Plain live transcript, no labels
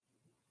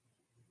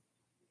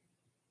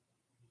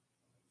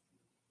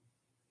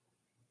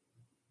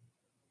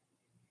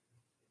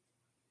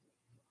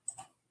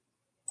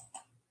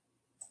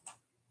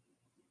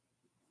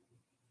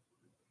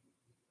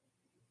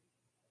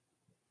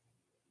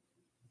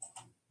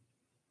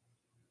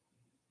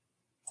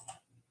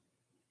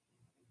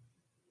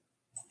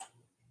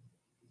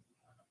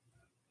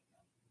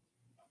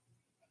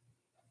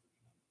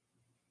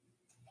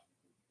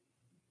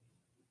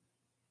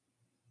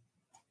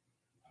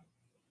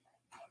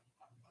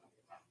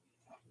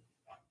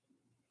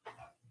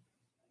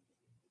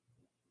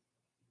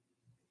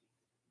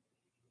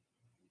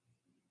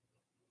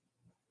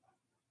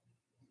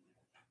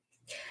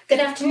Good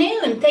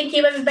afternoon. Thank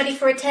you, everybody,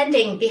 for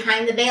attending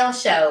Behind the Veil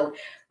Show,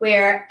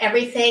 where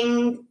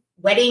everything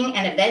wedding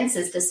and events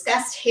is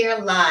discussed here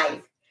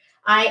live.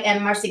 I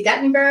am Marcy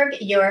Guttenberg,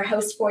 your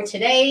host for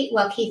today,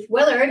 while Keith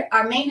Willard,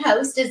 our main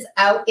host, is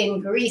out in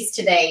Greece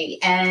today.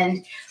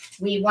 And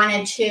we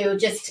wanted to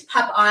just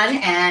pop on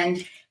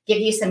and give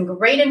you some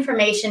great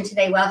information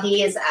today while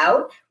he is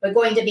out. We're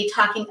going to be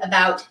talking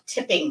about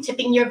tipping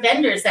your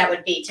vendors, that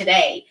would be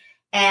today,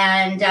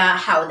 and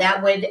how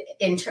that would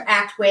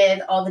interact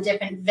with all the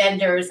different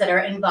vendors that are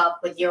involved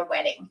with your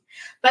wedding.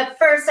 But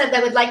first,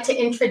 I would like to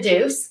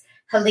introduce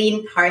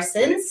Helene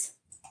Parsons.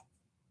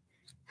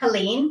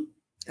 Helene.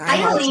 Hi,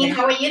 Helene.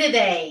 How are you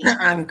today?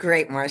 I'm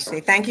great, Marcy.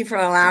 Thank you for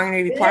allowing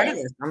me to be part of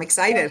this. I'm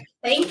excited.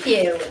 Thank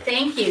you.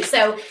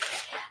 So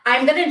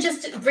I'm going to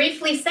just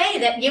briefly say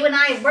that you and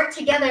I worked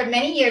together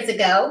many years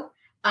ago.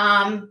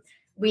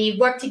 We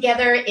worked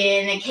together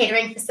in a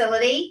catering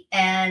facility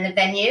and a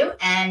venue,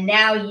 and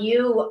now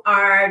you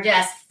are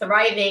just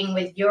thriving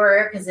with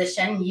your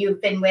position.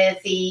 You've been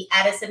with the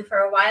Addison for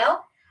a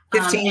while.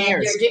 15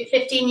 years.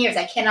 15 years.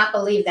 I cannot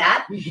believe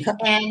that.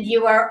 And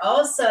you are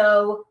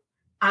also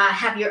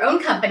have your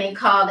own company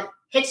called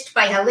Hitched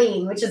by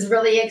Helene, which is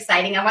really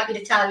exciting. I want you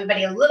to tell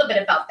everybody a little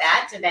bit about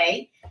that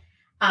today.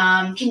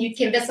 Can you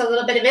give us a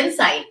little bit of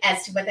insight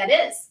as to what that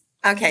is?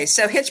 Okay,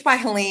 so Hitched by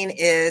Helene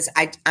is,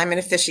 I'm an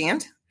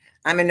officiant.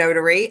 I'm a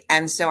notary,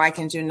 and so I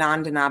can do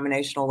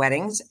non-denominational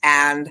weddings,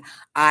 and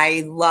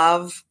I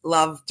love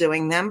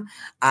doing them.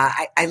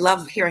 I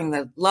love hearing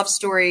the love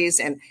stories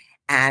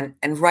and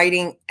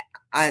writing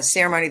a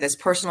ceremony that's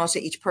personal to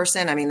each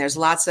person. I mean, there's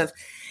lots of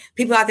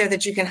people out there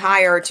that you can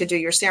hire to do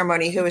your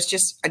ceremony who is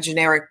just a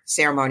generic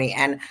ceremony,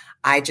 and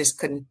I just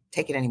couldn't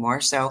take it anymore.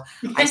 So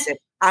I said,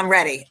 I'm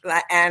ready.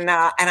 And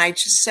I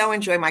just so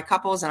enjoy my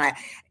couples and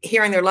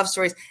hearing their love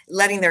stories,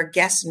 letting their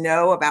guests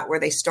know about where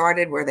they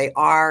started, where they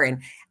are.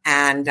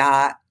 And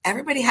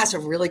everybody has a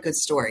really good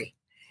story.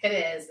 It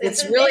is.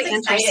 It's really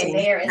interesting.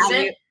 There, isn't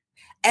it?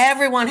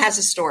 Everyone has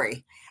a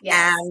story,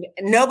 yes.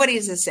 And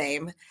nobody's the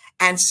same.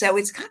 And so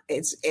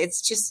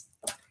it's just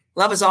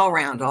love is all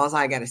around. All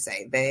I got to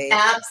say,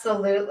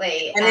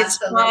 absolutely, and it's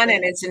fun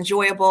and it's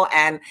enjoyable,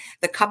 and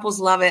the couples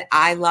love it.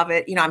 I love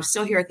it. You know, I'm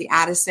still here at the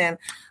Addison.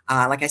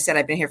 Like I said,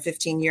 I've been here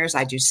 15 years.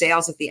 I do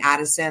sales at the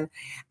Addison,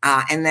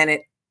 and then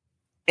it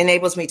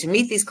enables me to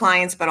meet these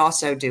clients, but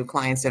also do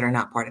clients that are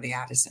not part of the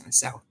Addison.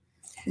 So,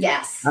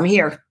 yes, I'm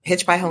here,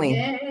 Hitched by Helene.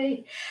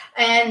 Yay.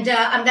 And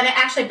I'm going to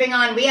actually bring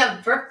on. We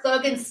have Brooke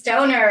Logan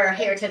Stoner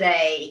here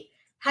today.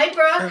 Hi,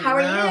 Brooke. How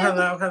are you?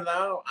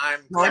 Hello.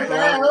 I'm quite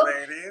well,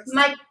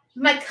 ladies.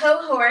 My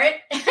cohort,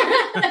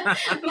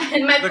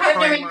 my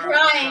partner in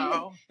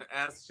crime,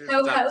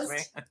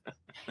 co-host.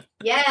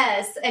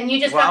 Yes, and you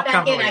just got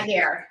back in, I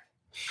hear.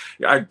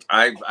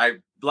 I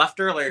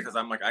left early because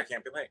I'm like, I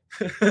can't be late.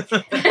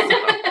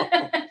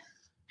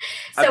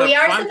 So we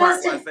are fun supposed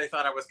part to. Was they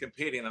thought I was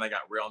competing, and I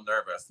got real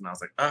nervous, and I was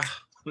like, oh,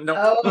 no.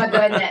 Oh my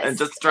goodness! And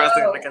just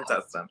stressing the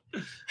contestant.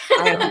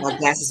 I don't have my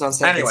glasses on.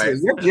 Anyway,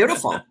 you're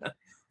beautiful.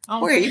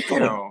 Where are you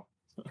pretty?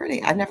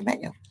 Pretty. I've never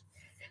met you.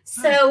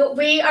 So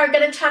we are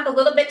going to talk a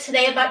little bit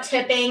today about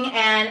tipping,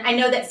 and I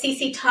know that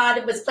Cece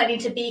Todd was planning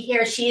to be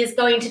here. She is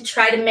going to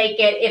try to make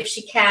it if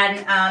she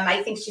can.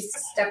 I think she's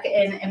stuck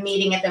in a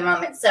meeting at the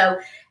moment. So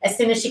as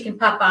soon as she can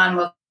pop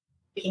on,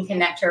 we can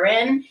connect her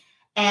in.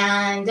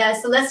 And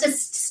so let's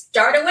just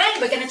start away.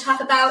 We're going to talk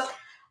about,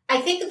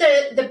 I think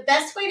the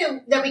best way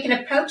that we can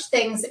approach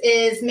things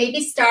is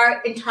maybe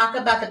start and talk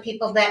about the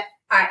people that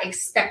are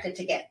expected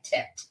to get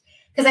tipped.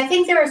 Because I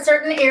think there are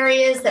certain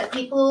areas that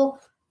people,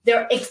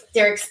 they're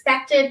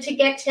expected to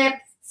get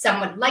tipped. Some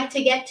would like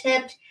to get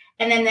tipped.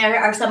 And then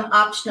there are some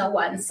optional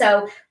ones.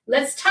 So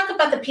let's talk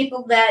about the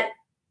people that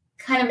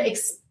kind of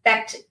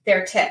expect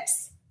their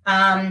tips.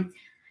 And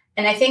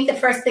I think the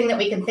first thing that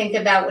we can think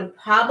about would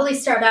probably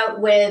start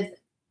out with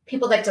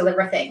people that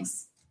deliver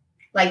things,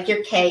 like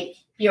your cake,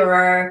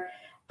 your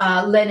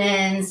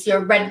linens,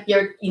 your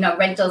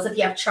rentals, if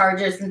you have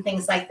chargers and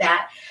things like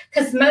that.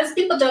 Because most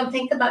people don't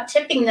think about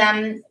tipping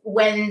them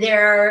when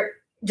they're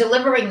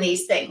delivering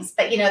these things.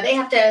 But, they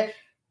have to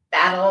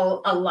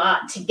battle a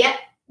lot to get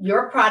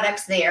your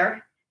products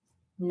there,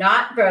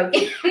 not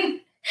broken.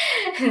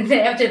 They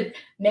have to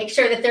make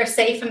sure that they're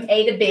safe from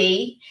A to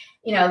B,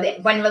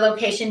 one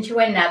location to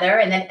another,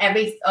 and then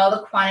all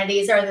the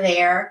quantities are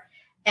there.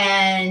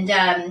 And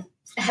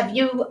have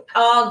you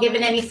all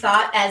given any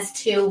thought as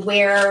to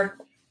where,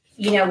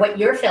 what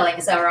your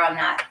feelings are on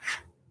that?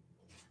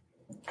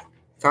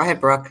 Go ahead,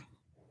 Brooke.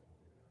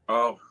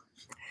 Oh,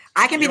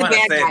 I can be the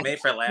bad guy. Me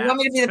for last? You want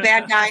me to be the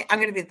bad guy? I'm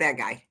going to be the bad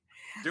guy.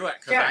 Do it,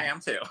 because I am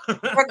too.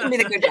 Brooke can be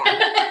the good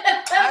guy.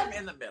 I'm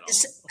in the middle.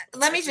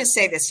 Let me just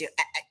say this,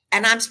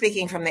 and I'm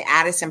speaking from the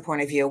Addison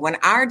point of view. When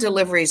our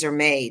deliveries are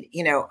made,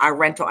 our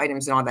rental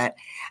items and all that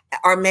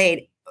are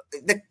made,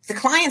 the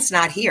client's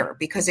not here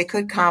because it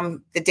could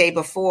come the day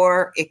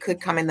before, it could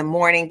come in the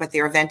morning, but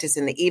their event is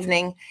in the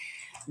evening.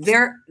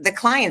 The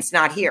client's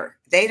not here.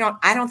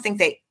 I don't think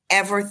they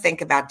ever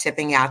think about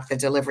tipping out the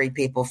delivery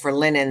people for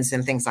linens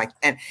and things like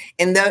that.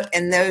 In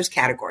those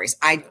categories,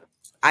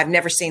 I've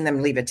never seen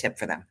them leave a tip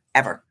for them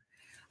ever.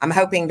 I'm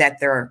hoping that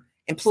their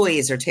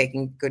employees are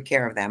taking good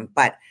care of them.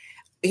 But,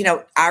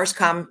 ours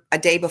come a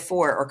day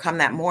before or come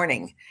that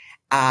morning.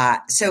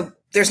 So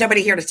there's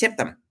nobody here to tip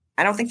them.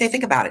 I don't think they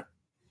think about it.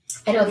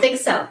 I don't think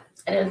so.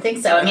 I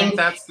think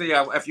that's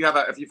the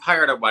if you've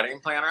hired a wedding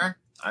planner,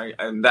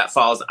 and that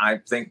falls, I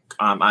think,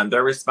 on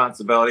their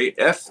responsibility.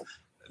 If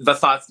the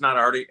thought's not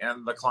already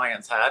in the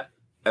client's head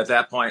at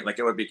that point, like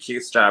it would be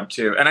Keith's job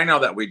too. And I know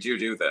that we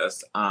do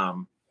this.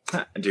 I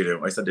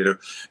said do.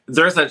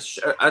 There's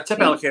a tip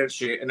allocated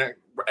sheet, and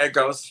it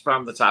goes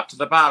from the top to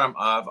the bottom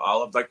of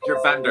all of like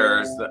your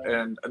vendors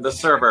and the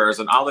servers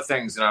and all the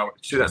things,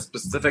 to that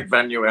specific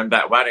venue and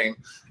that wedding,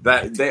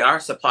 that they are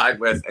supplied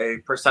with a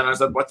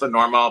percentage of what the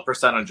normal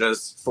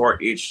percentages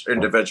for each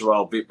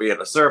individual, be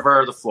it a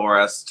server, the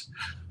florist.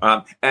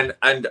 And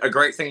a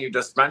great thing you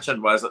just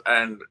mentioned was,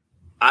 and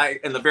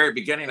in the very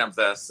beginning of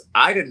this,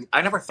 I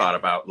never thought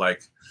about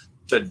like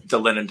the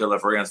linen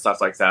delivery and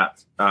stuff like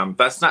that.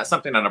 That's not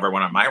something that ever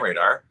went on my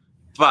radar.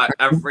 But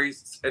every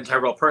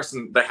integral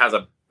person that has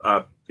a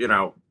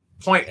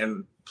point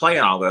and play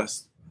in all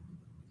this,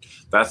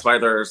 that's why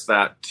there's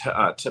that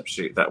tip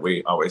sheet that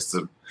we always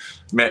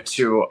submit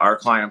to our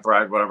client,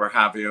 bride, whatever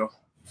have you,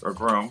 or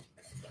groom,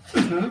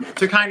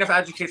 to kind of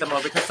educate them a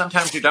little, because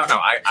sometimes you don't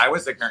know. I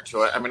was ignorant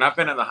to it. I mean, I've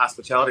been in the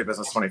hospitality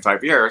business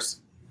 25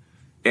 years,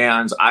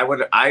 and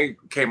I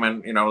came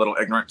in, a little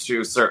ignorant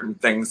to certain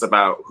things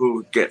about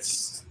who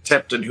gets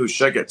tipped and who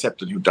should get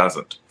tipped and who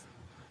doesn't.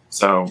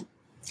 So.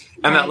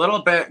 And that little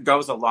bit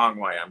goes a long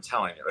way. I'm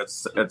telling you,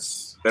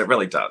 it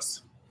really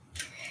does.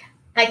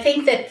 I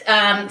think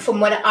that from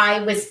what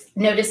I was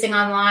noticing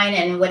online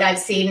and what I've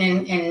seen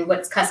in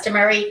what's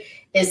customary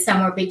is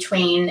somewhere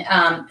between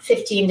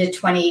 $15 to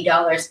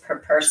 $20 per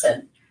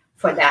person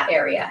for that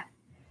area.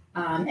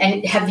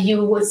 And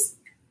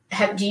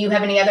do you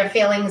have any other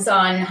feelings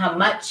on how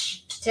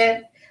much to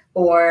tip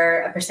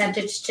or a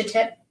percentage to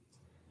tip?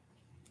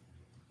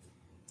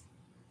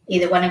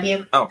 Either one of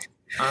you? Oh.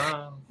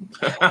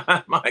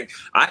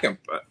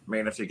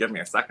 If you give me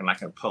a second, I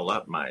can pull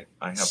up I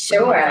have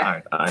sure.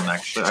 I will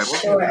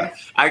do that.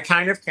 I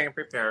kind of came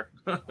prepared.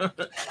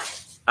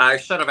 I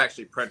should have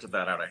actually printed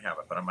that out. I have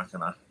it, but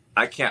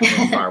I can't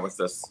move far with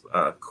this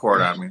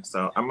cord on me.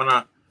 So I'm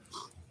gonna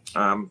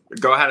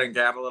go ahead and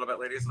gab a little bit,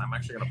 ladies, and I'm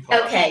actually gonna pull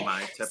up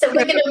my tip. So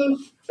we're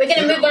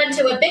gonna move on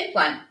to a big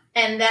one,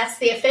 and that's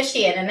the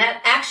officiant, and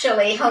that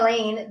actually,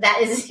 Helene,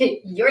 that is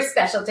your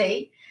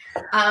specialty.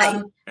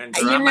 Let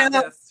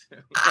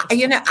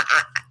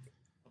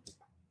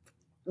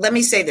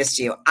me say this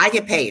to you. I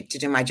get paid to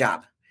do my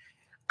job.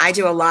 I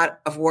do a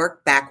lot of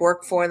back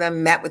work for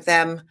them, met with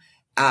them,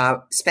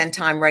 spend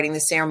time writing the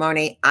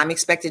ceremony. I'm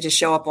expected to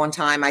show up on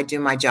time. I do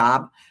my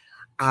job.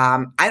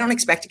 I don't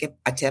expect to get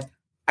a tip.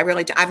 I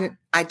really do.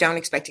 I don't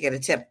expect to get a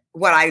tip.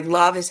 What I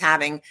love is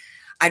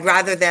I'd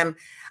rather them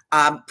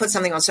put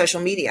something on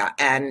social media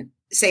and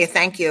say a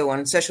thank you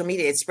on social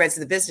media. It spreads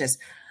the business.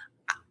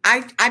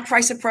 I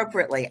price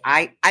appropriately.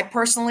 I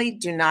personally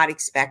do not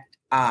expect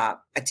a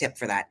tip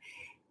for that.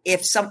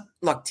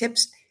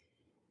 Tips,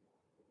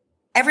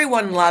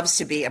 everyone loves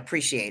to be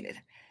appreciated.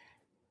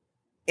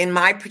 In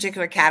my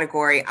particular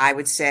category, I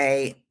would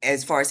say,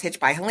 as far as Hitch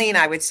by Helene,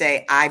 I would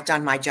say I've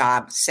done my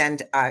job.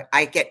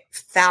 I get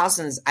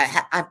thousands, I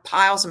have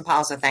piles and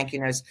piles of thank you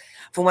notes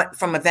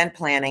from event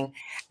planning,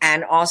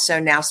 and also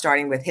now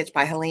starting with Hitch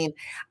by Helene.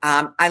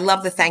 I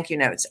love the thank you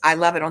notes. I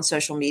love it on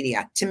social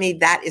media. To me,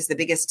 that is the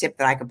biggest tip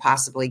that I could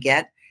possibly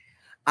get.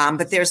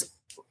 But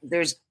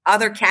there's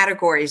other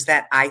categories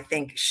that I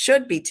think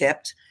should be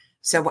tipped.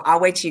 So I'll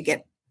wait till you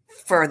get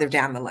further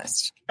down the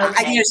list.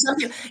 Okay. Some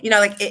people,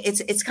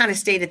 it's kind of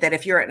stated that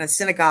if you're in a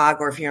synagogue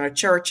or if you're in a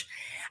church,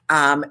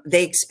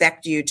 they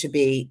expect you to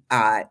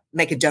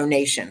make a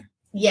donation.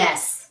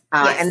 Yes.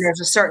 And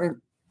there's a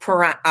certain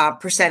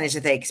percentage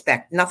that they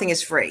expect. Nothing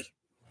is free.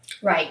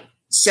 Right.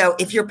 So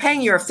if you're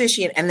paying your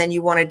officiant and then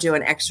you want to do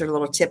an extra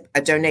little tip,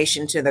 a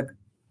donation to the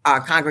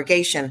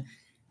congregation,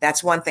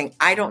 that's one thing.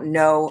 I don't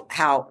know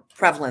how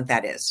prevalent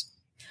that is.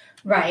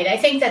 Right. I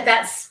think that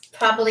that's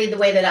probably the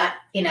way that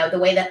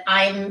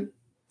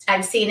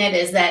I've seen it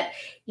is that,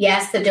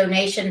 yes, the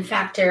donation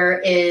factor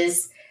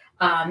is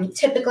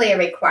typically a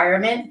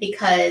requirement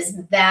because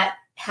that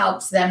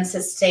helps them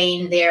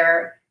sustain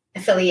their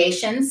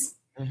affiliations.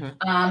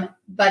 Mm-hmm.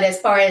 But as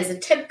far as the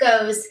tip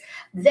goes,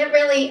 that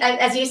really,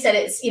 as you said,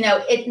 it's,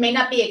 it may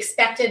not be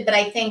expected, but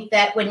I think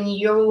that when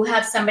you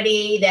have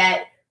somebody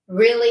that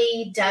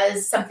really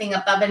does something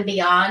above and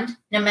beyond,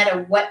 no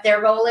matter what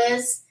their role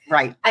is,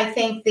 right, I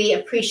think the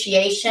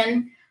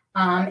appreciation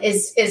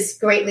is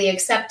greatly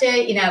accepted.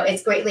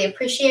 It's greatly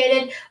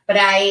appreciated. But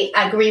I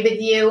agree with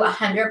you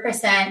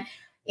 100%.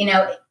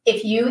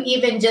 If you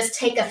even just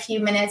take a few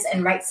minutes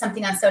and write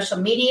something on social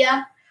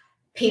media,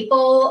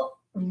 people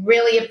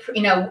really,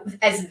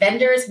 as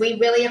vendors, we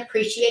really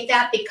appreciate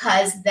that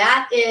because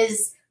that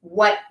is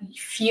what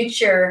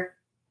future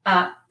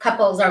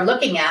couples are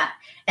looking at.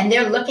 And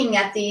they're looking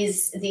at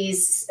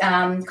these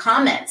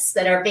comments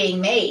that are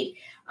being made.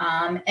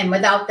 And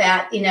without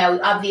that,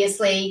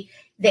 obviously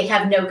they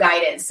have no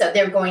guidance. So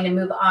they're going to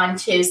move on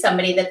to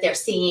somebody that they're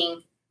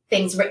seeing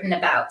things written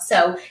about.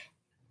 So,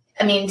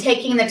 I mean,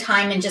 taking the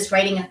time and just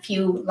writing a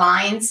few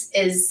lines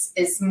is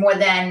more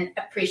than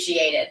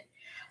appreciated.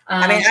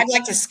 I mean, I'd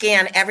like to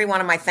scan every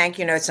one of my thank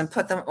you notes and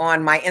put them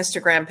on my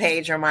Instagram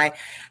page or my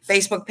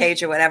Facebook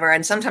page or whatever.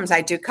 And sometimes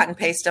I do cut and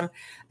paste them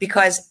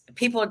because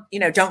people,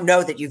 don't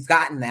know that you've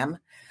gotten them.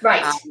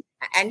 Right.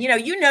 And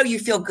you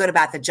feel good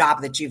about the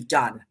job that you've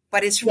done,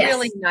 but it's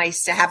really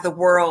nice to have the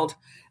world,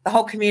 the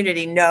whole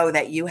community know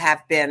that you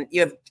have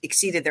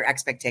exceeded their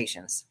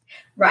expectations.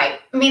 Right.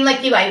 I mean,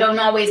 like you, I don't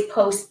always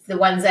post the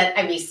ones that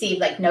I receive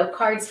like note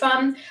cards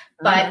from,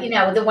 but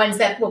the ones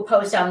that will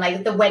post on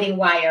like the Wedding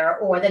Wire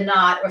or the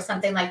Knot or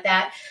something like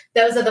that.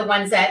 Those are the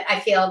ones that I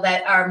feel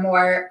that are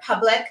more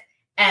public,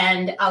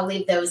 and I'll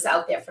leave those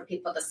out there for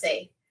people to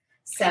see.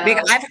 So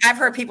because I've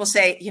heard people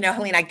say,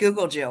 Helene, I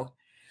Googled you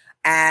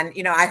and,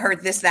 I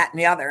heard this, that, and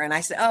the other. And I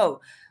said,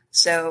 oh,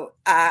 so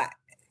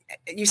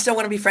you still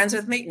want to be friends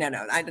with me? No,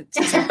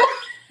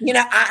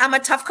 I'm a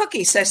tough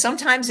cookie. So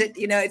sometimes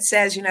it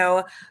says,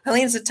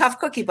 Helene's a tough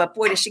cookie, but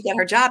boy, does she get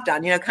her job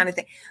done, kind of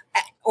thing.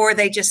 Or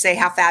they just say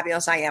how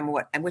fabulous I am,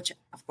 which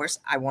of course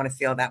I want to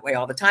feel that way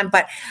all the time.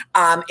 But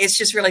it's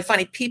just really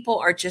funny. People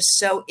are just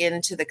so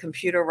into the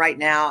computer right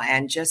now,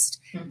 and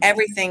just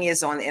everything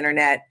is on the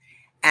internet,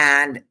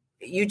 and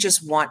you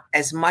just want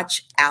as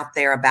much out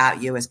there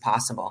about you as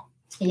possible.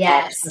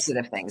 Yes.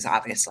 Positive things,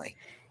 obviously.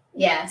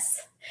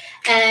 Yes.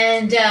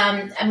 And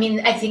I mean,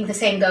 I think the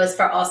same goes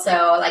for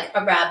also like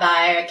a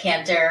rabbi or a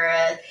cantor,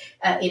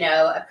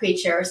 a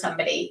preacher or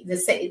somebody.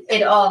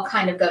 It all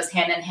kind of goes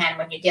hand in hand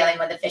when you're dealing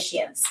with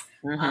officiants.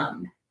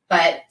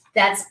 But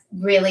that's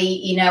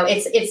really,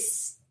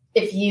 it's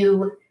if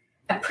you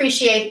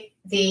appreciate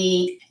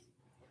the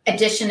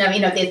addition of,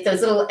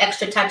 those little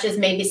extra touches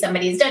maybe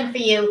somebody's done for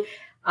you.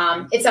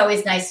 It's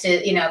always nice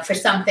to, for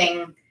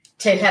something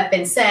to have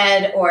been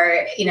said,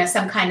 or,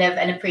 some kind of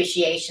an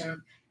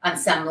appreciation on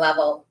some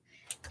level.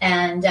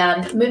 And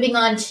moving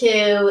on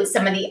to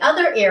some of the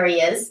other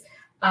areas,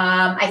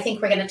 I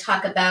think we're going to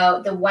talk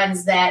about the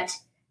ones that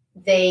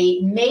they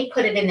may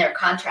put it in their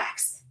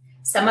contracts.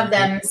 Some of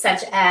them,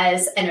 such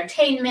as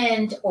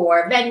entertainment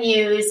or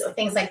venues or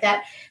things like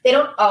that, they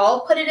don't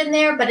all put it in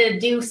there, but I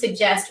do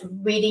suggest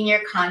reading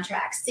your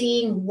contract,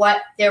 seeing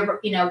what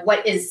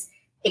what is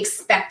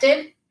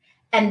expected.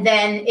 And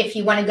then if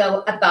you want to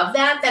go above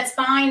that, that's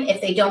fine. If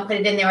they don't put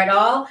it in there at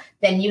all,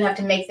 then you have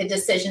to make the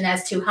decision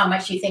as to how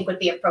much you think would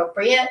be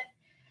appropriate.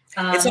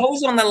 It's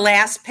always on the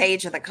last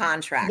page of the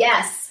contract.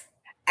 Yes.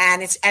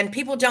 And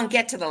people don't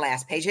get to the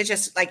last page. It's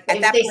just like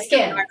at that they point,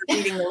 skim. they're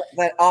reading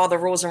all the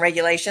rules and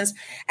regulations,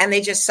 and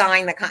they just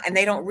sign and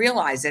they don't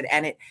realize it.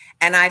 And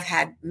I've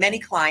had many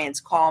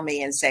clients call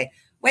me and say,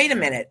 wait a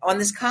minute, on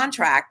this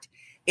contract,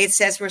 it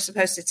says we're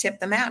supposed to tip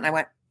them out. And I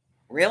went,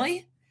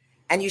 really?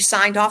 And you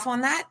signed off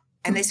on that?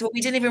 And they said, well, we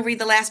didn't even read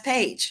the last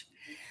page.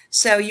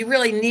 So you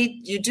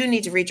do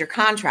need to read your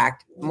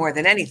contract more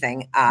than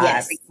anything,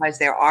 because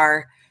there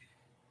are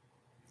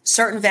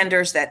certain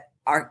vendors that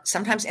are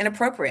sometimes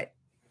inappropriate.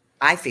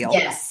 I feel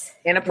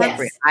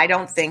inappropriate. Yes. I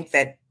don't think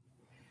that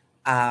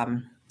I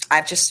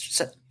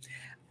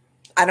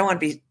don't want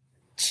to be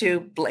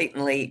too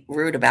blatantly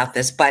rude about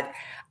this, but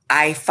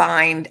I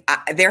find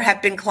there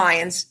have been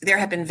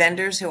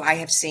vendors who I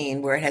have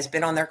seen where it has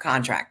been on their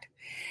contract.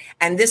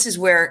 And this is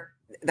where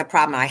the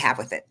problem I have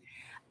with it.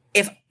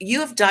 If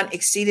you have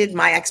exceeded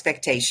my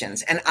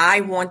expectations and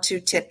I want to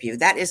tip you,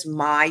 that is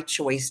my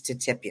choice to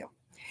tip you.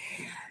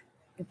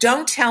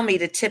 Don't tell me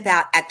to tip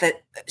out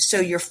so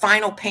your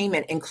final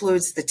payment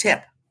includes the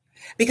tip,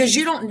 because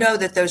you don't know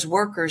that those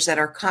workers that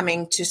are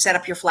coming to set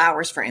up your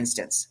flowers, for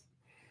instance,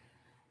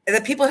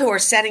 the people who are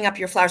setting up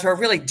your flowers, who are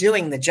really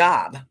doing the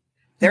job,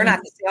 they're not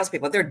the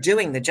salespeople, they're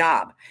doing the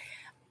job,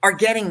 are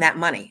getting that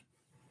money.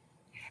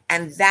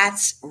 And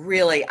that's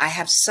really, I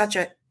have such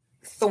a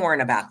thorn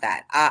about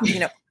that.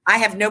 I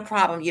have no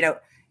problem,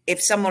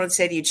 if someone would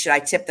say to you, should I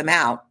tip them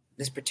out,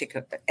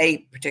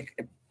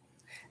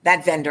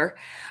 that vendor,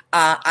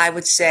 I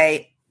would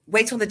say,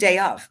 wait till the day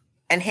of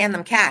and hand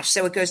them cash.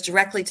 So it goes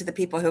directly to the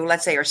people who,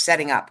 let's say, are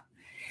setting up.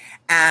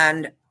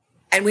 And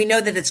we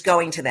know that it's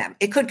going to them.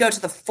 It could go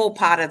to the full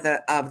pot of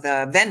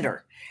the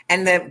vendor,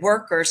 and the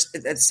workers,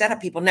 the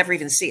setup people, never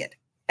even see it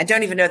and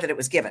don't even know that it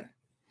was given.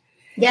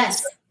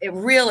 Yes. So it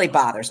really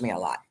bothers me a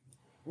lot.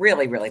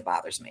 Really, really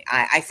bothers me.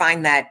 I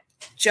find that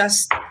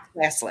just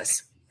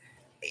classless.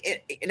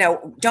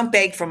 Don't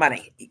beg for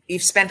money.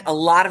 You've spent a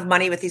lot of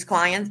money with these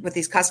clients, with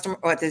these customers,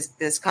 or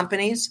these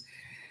companies.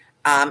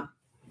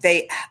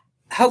 They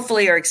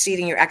hopefully are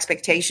exceeding your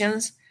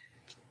expectations.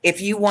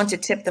 If you want to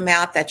tip them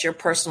out, that's your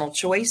personal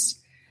choice.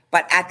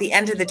 But at the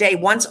end of the day,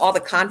 once all the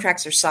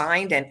contracts are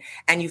signed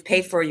and you've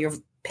paid for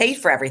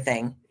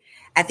everything,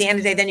 at the end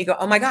of the day, then you go,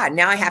 oh my God,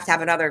 now I have to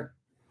have another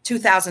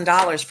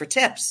 $2,000 for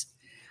tips.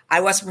 I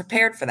wasn't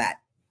prepared for that.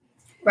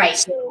 Right.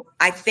 So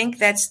I think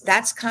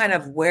that's kind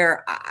of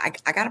where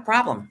I got a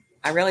problem.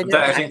 I really do.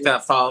 I think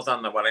that falls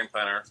on the wedding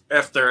planner,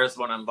 if there is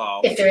one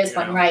involved. If there is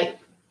one, right.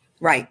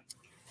 Right.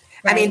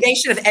 I mean, they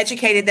should have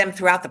educated them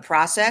throughout the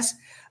process.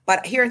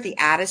 But here at the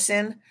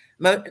Addison,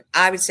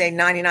 I would say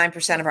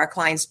 99% of our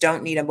clients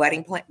don't need a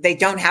wedding plan. They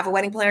don't have a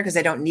wedding planner because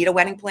they don't need a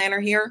wedding planner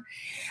here.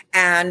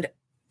 And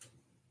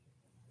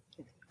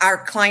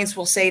our clients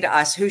will say to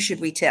us, who should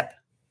we tip?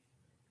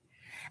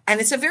 And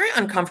it's a very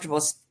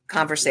uncomfortable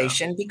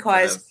conversation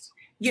because,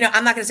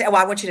 I'm not going to say, I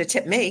want you to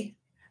tip me.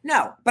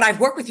 No, but I've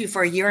worked with you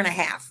for a year and a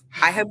half.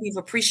 I hope you've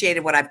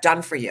appreciated what I've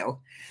done for you.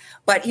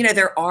 But,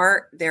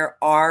 there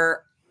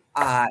are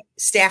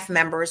staff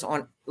members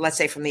on, let's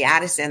say from the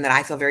Addison, that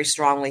I feel very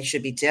strongly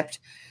should be tipped.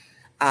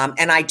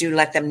 And I do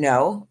let them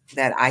know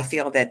that I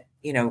feel that,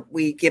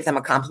 we give them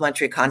a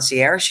complimentary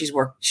concierge.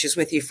 She's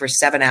with you for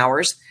 7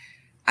 hours.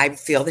 I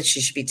feel that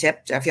she should be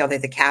tipped. I feel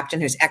that the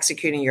captain who's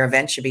executing your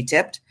event should be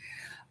tipped,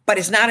 but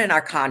it's not in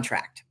our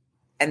contract.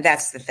 And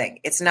that's the thing.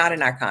 It's not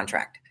in our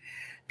contract.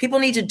 People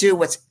need to do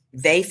what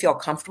they feel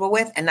comfortable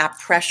with and not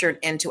pressured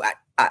into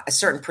a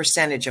certain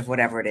percentage of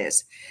whatever it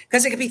is,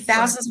 because it could be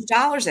thousands of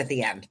dollars at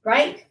the end.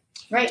 Right.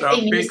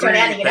 Don't be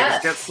greedy, pigs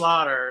get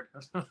slaughtered.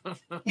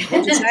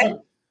 What'd you say?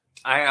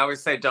 I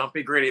always say, don't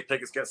be greedy,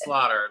 pigs get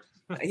slaughtered.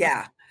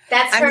 Yeah.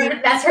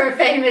 That's her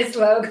famous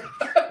slogan.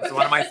 It's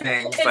one of my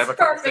things. It's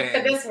perfect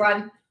for this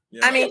one.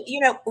 Yeah. I mean,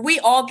 we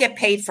all get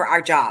paid for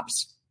our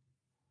jobs.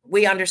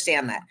 We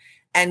understand that.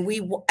 And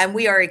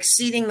we are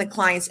exceeding the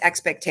client's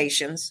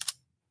expectations.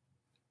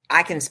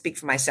 I can speak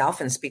for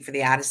myself and speak for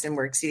the Addison.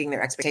 We're exceeding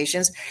their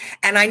expectations.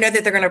 And I know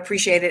that they're going to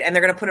appreciate it and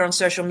they're going to put it on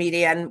social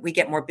media and we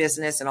get more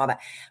business and all that.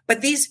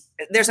 But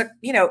there's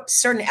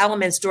certain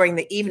elements during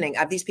the evening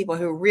of these people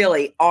who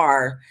really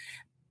are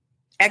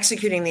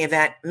executing the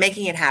event,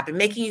 making it happen,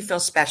 making you feel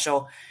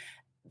special,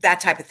 that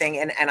type of thing.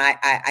 And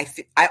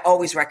I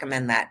always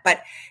recommend that.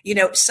 But,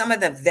 some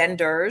of the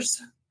vendors,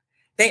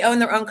 they own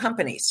their own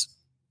companies.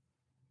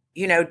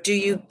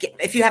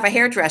 If you have a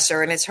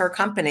hairdresser and it's her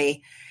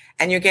company,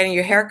 and you're getting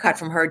your hair cut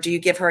from her, do you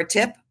give her a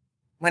tip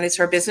when it's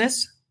her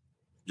business?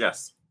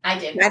 Yes. I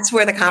do. That's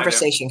where the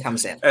conversation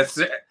comes in. It's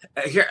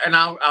here, and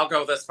I'll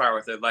go this far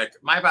with it. Like,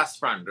 my best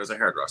friend is a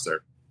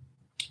hairdresser,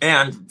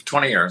 and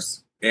 20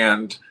 years.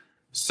 And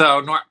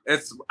so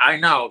I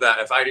know that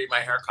if I need my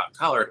hair cut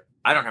colored,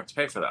 I don't have to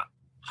pay for that.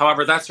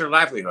 However, that's her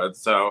livelihood.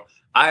 So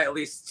I at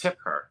least tip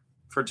her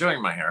for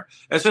doing my hair.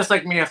 It's just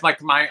like me. If I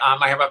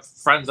have a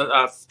friend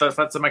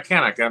that's a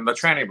mechanic and the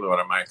tranny blew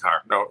out of my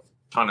car. No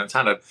pun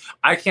intended.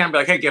 I can't be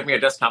like, hey, give me a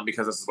discount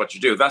because this is what you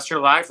do. That's your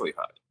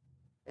livelihood.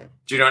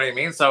 Do you know what I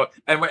mean? So,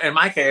 and in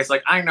my case,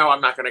 like, I know I'm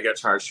not going to get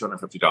charged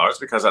 $250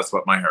 because that's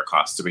what my hair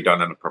costs to be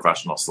done in a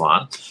professional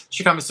salon.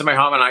 She comes to my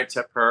home and I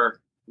tip her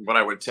what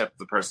I would tip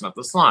the person at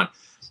the salon.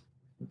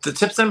 The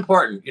tip's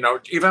important.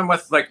 Even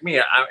with like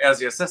me as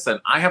the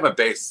assistant, I have a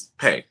base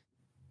pay.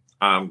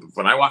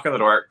 When I walk in the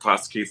door, it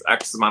costs Keith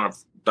X amount of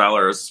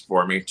dollars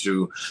for me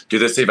to do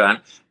this event.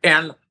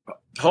 And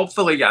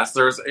hopefully, yes,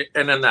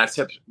 and in that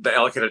tip, the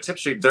allocated tip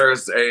sheet,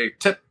 there's a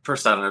tip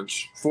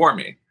percentage for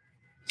me.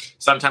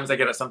 Sometimes I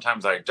get it,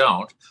 sometimes I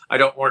don't. I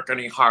don't work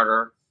any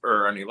harder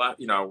or any less,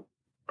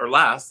 or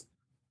less,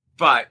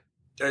 but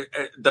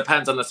it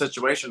depends on the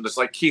situation. Just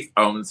like Keith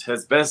owns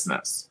his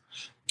business.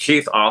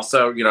 Keith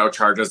also,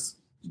 charges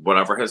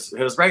whatever his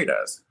rate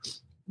is.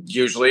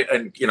 Usually,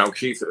 and,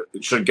 Keith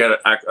should get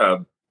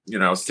a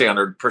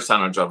standard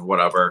percentage of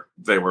whatever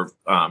they were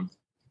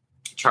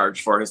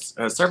charged for his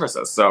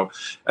services. So,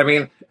 I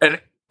mean,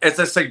 and it's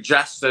a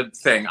suggested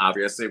thing.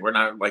 Obviously, we're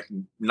not like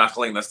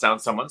knuckling this down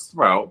someone's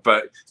throat,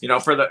 but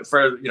for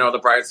the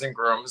brides and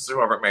grooms,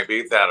 whoever it may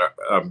be, that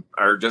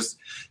are just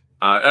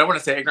I don't want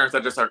to say ignorant,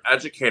 that just are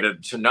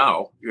educated to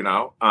know.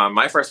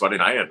 My first wedding,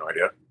 I had no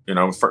idea.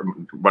 For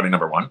wedding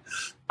number one,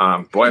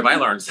 boy, have I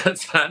learned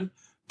since then.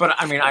 But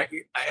I mean,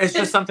 it's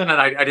just something that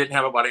I didn't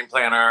have a wedding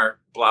planner.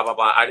 Blah blah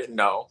blah. I didn't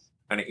know,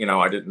 and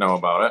I didn't know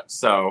about it.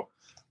 So.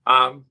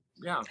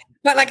 Yeah.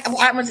 But like,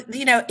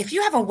 if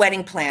you have a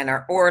wedding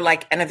planner or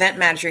like an event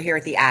manager here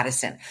at the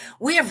Addison,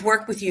 we have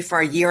worked with you for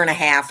a year and a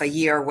half, a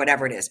year,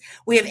 whatever it is.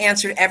 We have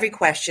answered every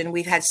question.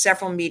 We've had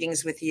several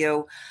meetings with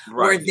you.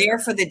 Right. We're there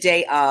for the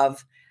day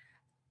of.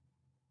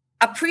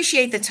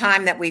 Appreciate the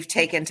time that we've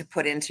taken to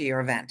put into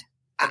your event.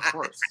 Of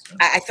course.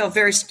 I feel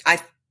I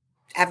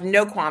have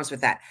no qualms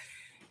with that.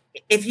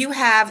 If you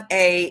have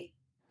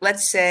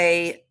let's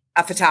say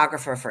a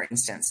photographer, for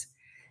instance,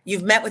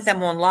 you've met with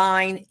them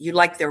online, you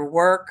like their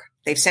work,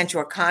 they've sent you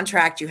a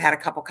contract, you had a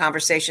couple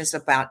conversations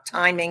about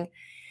timing,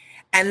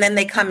 and then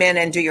they come in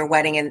and do your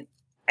wedding.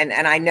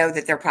 And I know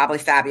that they're probably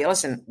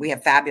fabulous, and we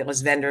have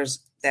fabulous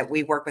vendors that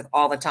we work with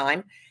all the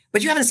time,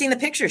 but you haven't seen the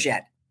pictures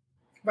yet.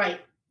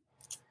 Right.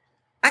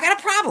 I got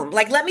a problem.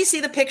 Like, let me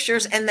see the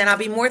pictures, and then I'll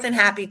be more than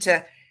happy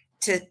to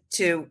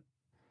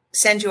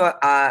send you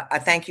a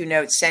thank you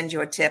note, send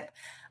you a tip.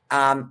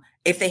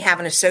 If they have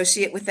an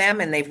associate with them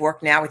and they've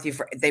worked now with you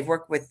they've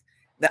worked with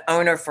the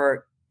owner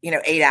for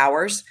 8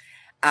 hours.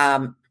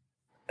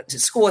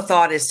 School of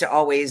thought is to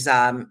always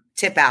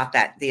tip out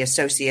the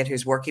associate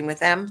who's working with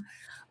them.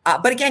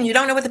 But again, you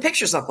don't know what the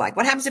pictures look like.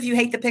 What happens if you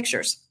hate the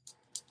pictures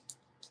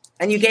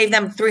and you gave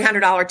them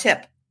 $300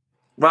 tip?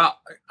 Well,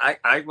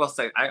 I will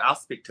say I'll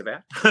speak to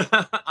that.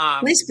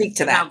 Please speak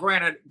to that. Now,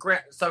 granted,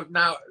 so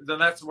now then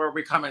that's where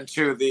we come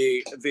into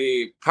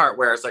the part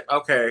where it's like,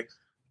 okay,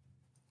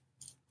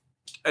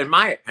 in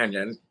my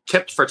opinion,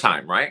 tipped for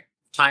time, right?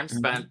 Time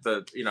spent,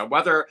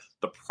 whether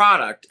the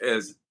product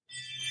is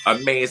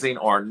amazing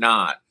or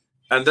not.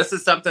 And this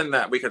is something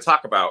that we could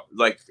talk about.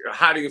 Like,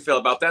 how do you feel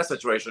about that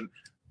situation?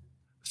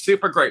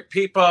 Super great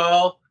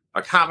people,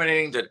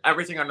 accommodating, did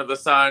everything under the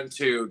sun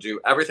to do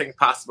everything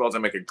possible to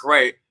make it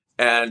great.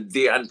 And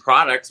the end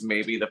product,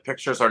 maybe the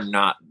pictures are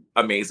not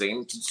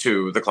amazing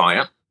to the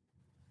client.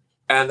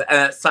 And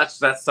as such,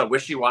 that's so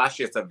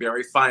wishy-washy. It's a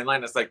very fine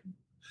line. It's like,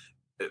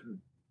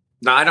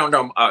 now I don't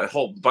know a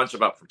whole bunch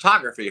about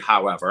photography.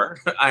 However,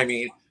 I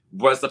mean,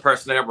 was the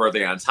person there? Were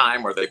they on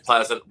time? Were they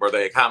pleasant? Were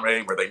they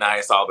accommodating? Were they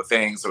nice? All the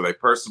things. Were they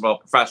personable,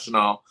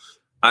 professional?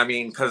 I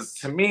mean, because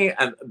to me,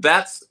 and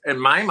that's in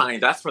my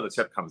mind, that's where the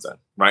tip comes in,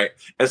 right?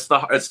 It's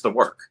the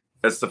work.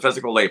 It's the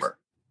physical labor.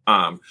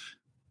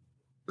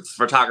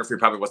 Photography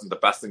probably wasn't the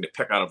best thing to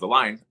pick out of the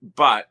line,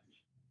 but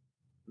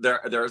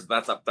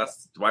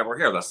that's why we're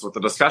here. That's what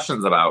the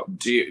discussion's about.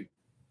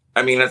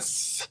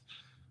 It's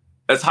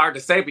hard to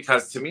say,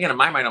 because to me and in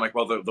my mind, I'm like,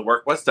 well, the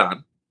work was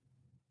done.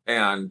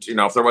 And,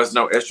 if there was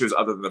no issues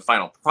other than the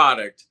final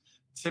product,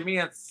 to me,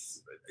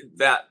 it's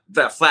that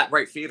flat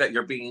rate fee that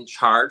you're being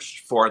charged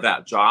for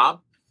that job.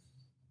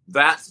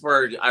 That's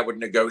where I would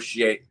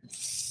negotiate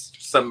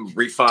some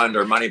refund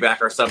or money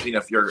back or something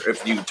if you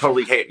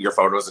totally hate your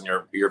photos and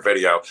your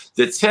video.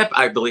 The tip,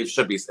 I believe,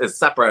 is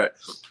separate.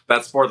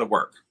 That's for the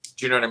work.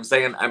 Do you know what I'm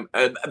saying?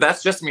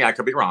 That's just me. I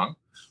could be wrong,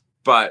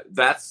 but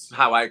that's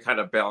how I kind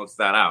of balance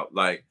that out.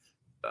 Like,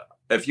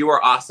 if you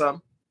were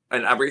awesome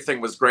and everything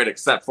was great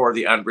except for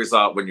the end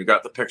result when you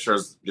got the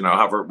pictures,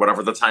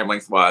 whatever the time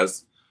length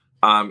was,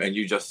 and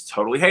you just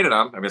totally hated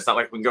them. I mean, it's not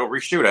like we can go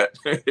reshoot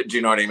it. Do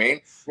you know what I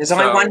mean? There's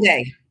only one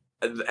day.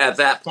 At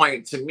that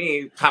point, to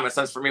me, common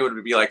sense for me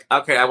would be like,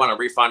 okay, I want a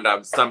refund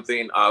on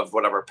something of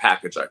whatever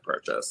package I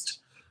purchased.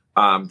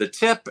 The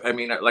tip, I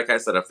mean, like I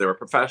said, if they were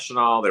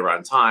professional, they were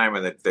on time,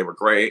 and they were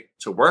great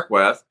to work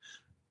with,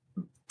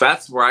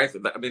 that's where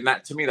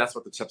that to me, that's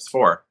what the tip's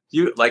for.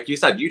 Like you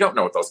said, you don't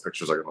know what those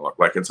pictures are going to look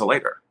like until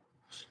later.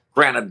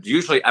 Granted,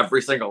 usually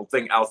every single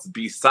thing else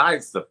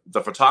besides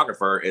the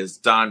photographer is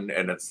done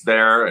and it's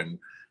there, and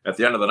at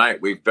the end of the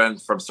night, we've been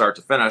from start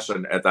to finish,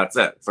 and that's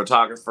it.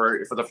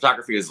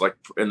 Photography is like,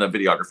 in the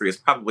videography is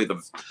probably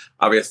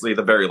obviously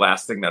the very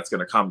last thing that's going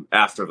to come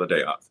after the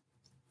day of.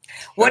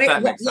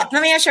 Let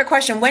me ask you a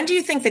question. When do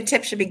you think the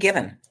tip should be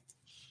given?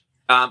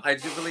 I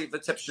do believe the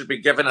tip should be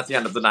given at the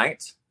end of the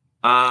night.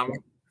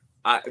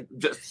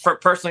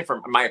 Personally,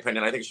 from my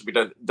opinion, I think it should be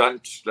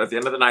done at the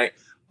end of the night,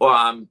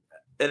 and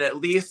at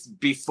least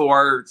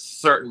before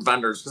certain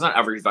vendors, because not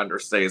every vendor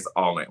stays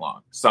all night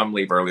long. Some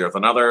leave earlier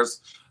than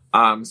others.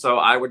 So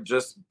I would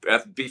just,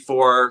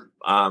 before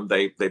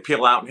they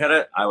peel out and hit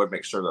it, I would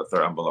make sure that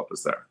their envelope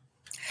is there.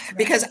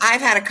 Because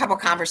I've had a couple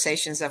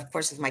conversations, of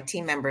course, with my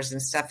team members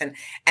and stuff, and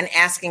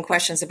asking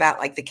questions about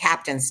like the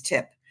captain's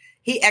tip.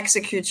 He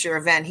executes your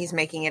event. He's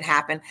making it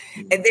happen.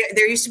 And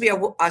there used to be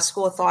a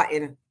school of thought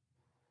in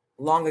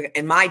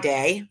my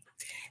day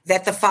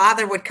that the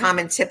father would come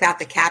and tip out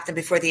the captain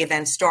before the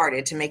event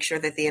started to make sure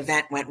that the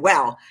event went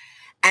well.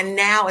 And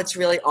now it's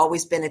really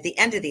always been at the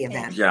end of the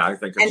event. Yeah, I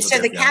think. And so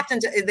the captain,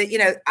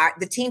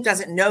 the team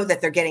doesn't know that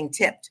they're getting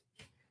tipped.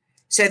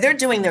 So they're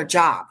doing their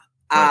job.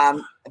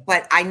 Right.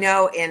 But I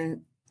know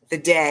in the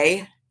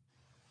day,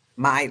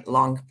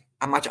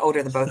 I'm much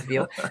older than both of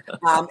you.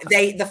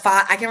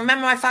 I can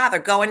remember my father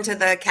going to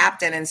the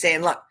captain and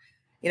saying, look,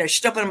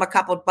 stripping him a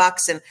couple of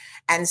bucks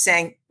and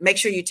saying, make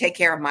sure you take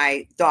care of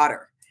my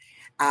daughter.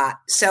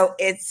 So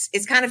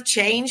it's kind of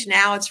changed.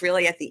 Now it's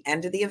really at the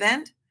end of the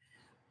event.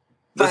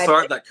 The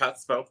sword that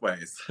cuts both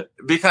ways.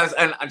 Because,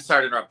 and I'm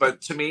sorry to interrupt, but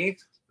to me,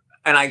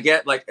 and I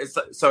get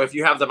so if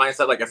you have the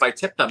mindset, like if I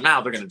tip them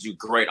now, they're going to do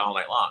great all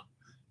night long.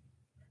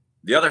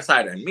 The other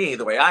side of me,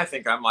 the way I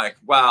think, I'm like,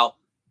 well,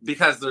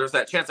 because there's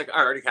that chance, like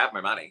I already have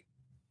my money.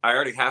 I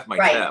already have my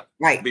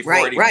tip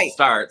before it even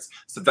starts.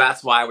 So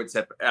that's why I would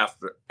tip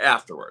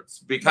afterwards,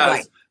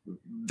 because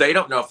they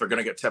don't know if they're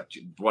going to get tipped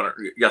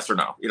yes or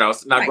no.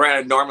 Now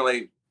granted,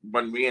 normally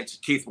when me and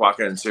Keith walk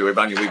into a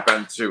venue we've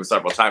been to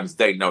several times,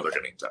 they know they're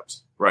getting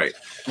tipped, right?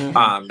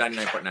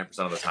 99.9%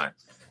 of the time.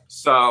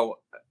 So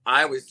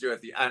I always do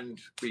at the end,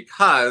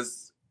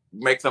 because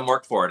make them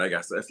work for it, I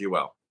guess, if you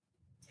will.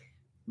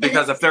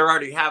 Because if they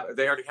already have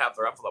their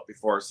envelope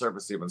before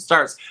service even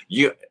starts,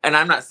 and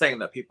I'm not saying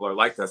that people are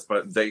like this,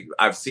 but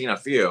I've seen a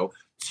few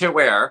to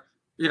where,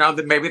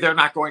 that maybe they're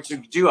not going to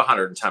do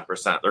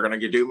 110%. They're going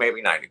to do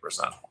maybe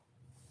 90%.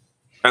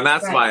 And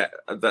that's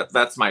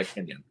that's my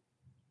opinion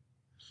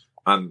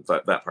on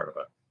that part of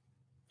it.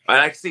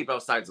 I see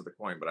both sides of the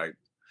coin, but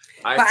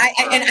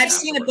I've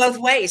seen it both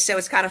ways. So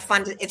it's kind of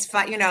fun. It's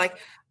fun.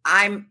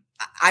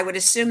 I would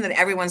assume that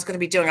everyone's going to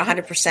be doing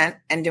 100%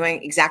 and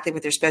doing exactly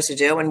what they're supposed to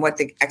do and what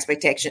the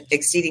expectation,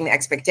 exceeding the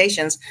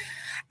expectations.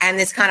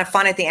 And it's kind of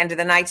fun at the end of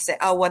the night to say,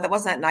 oh, well, that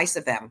wasn't that nice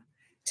of them.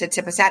 to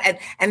tip us out.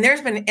 And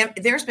there's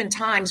been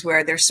times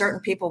where there's certain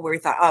people where we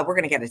thought, oh, we're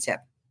going to get a tip.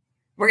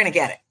 We're going to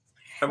get it.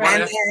 And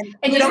And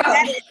then you don't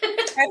get it.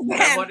 And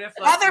then what if,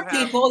 like, other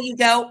people, you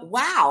go,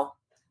 wow,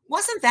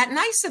 wasn't that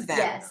nice of them?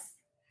 Yes.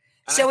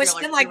 So it's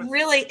been like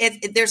really,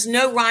 there's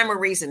no rhyme or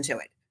reason to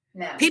it.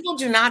 No. People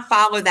do not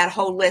follow that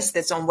whole list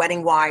that's on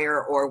Wedding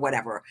Wire or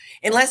whatever,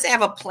 unless they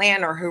have a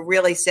planner who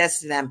really says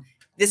to them,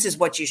 this is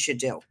what you should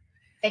do.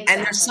 Exactly.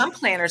 And there's some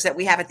planners that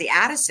we have at the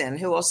Addison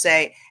who will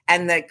say,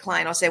 and the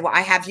client will say, well,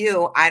 I have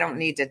you. I don't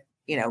need to,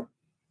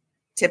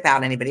 tip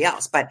out anybody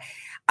else. But,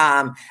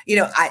 whether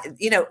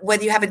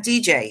you have a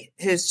DJ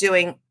who's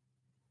doing,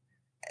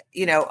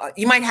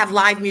 you might have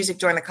live music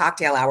during the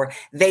cocktail hour.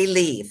 They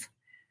leave.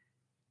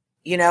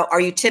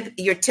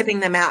 You're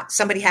tipping them out.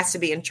 Somebody has to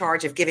be in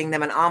charge of giving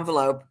them an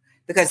envelope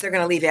because they're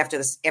going to leave after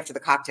the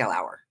cocktail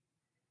hour,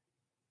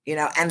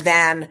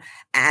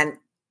 and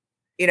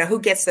who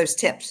gets those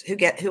tips?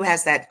 Who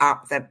has that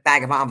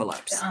bag of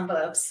envelopes? The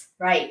envelopes,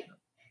 right?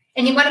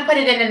 And you want to put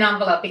it in an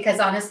envelope because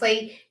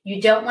honestly, you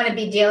don't want to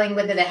be dealing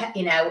with it.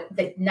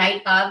 The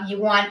night of. You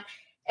want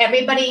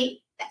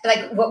everybody.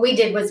 Like what we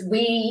did was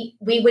we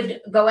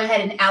would go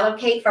ahead and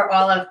allocate for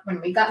all of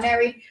when we got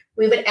married.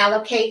 We would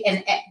allocate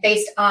and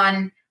based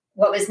on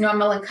what was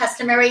normal and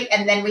customary,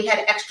 and then we had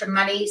extra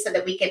money so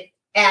that we could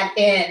add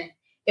in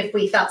if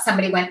we felt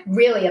somebody went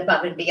really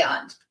above and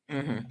beyond.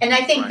 Mm-hmm. And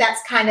I think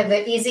that's kind of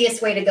the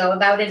easiest way to go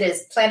about it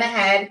is plan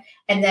ahead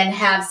and then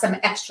have some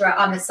extra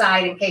on the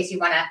side in case you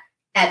want to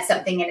add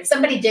something in. If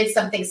somebody did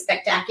something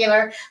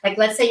spectacular, like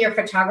let's say you're a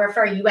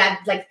photographer, you add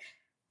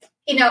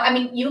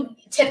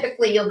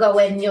you'll go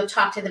in and you'll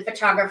talk to the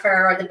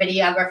photographer or the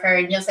videographer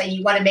and you'll say,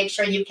 you want to make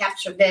sure you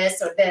capture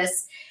this or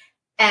this.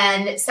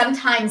 And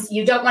sometimes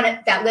you don't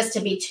want that list to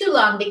be too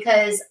long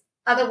because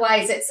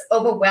otherwise it's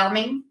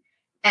overwhelming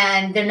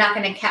and they're not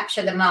going to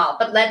capture them all.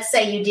 But let's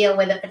say you deal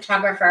with a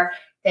photographer,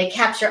 they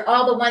capture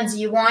all the ones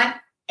you want,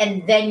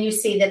 and then you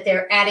see that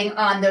they're adding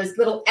on those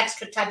little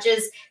extra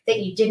touches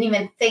that you didn't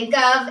even think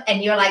of,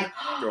 and you're like,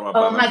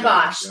 oh my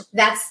gosh,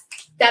 that's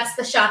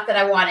the shot that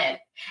I wanted.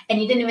 And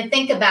you didn't even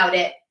think about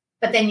it,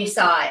 but then you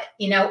saw it,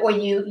 or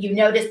you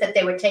noticed that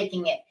they were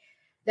taking it.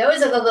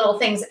 Those are the little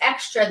things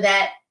extra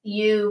that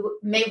you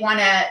may want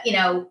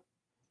to,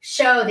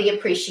 show the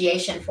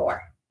appreciation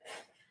for.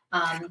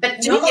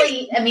 But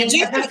normally,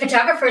 a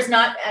photographer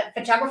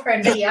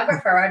and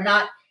videographer are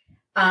not,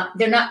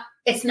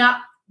 it's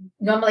not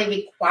normally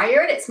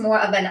required. It's more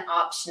of an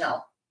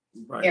optional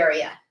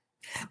area.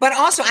 But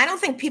also, I don't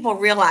think people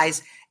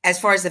realize, as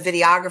far as the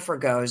videographer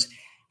goes,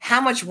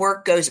 how much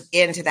work goes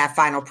into that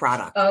final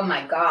product. Oh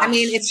my gosh. I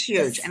mean, it's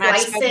huge. And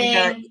I've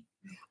spoken to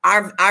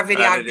our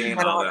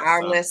videographer on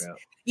our list.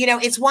 Yeah.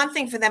 It's one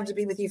thing for them to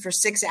be with you for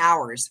 6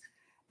 hours,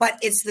 but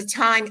it's the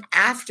time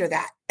after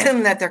that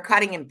that they're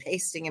cutting and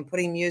pasting and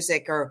putting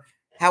music or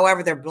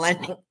however they're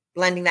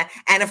blending that.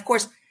 And of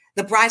course,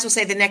 the brides will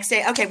say the next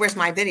day, okay, where's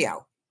my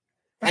video?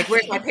 Like,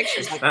 where's my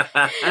pictures? Like,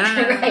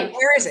 right.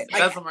 Where is it?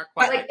 Like, doesn't work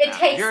quite it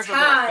takes Here's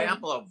time. An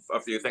example of a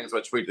few things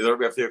which there'll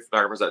be a few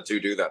photographers that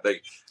do that.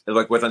 They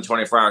like within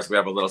 24 hours, we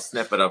have a little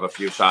snippet of a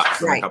few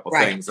shots and a couple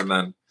things.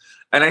 And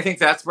I think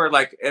that's where,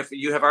 like, if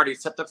you have already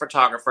tipped the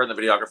photographer and the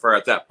videographer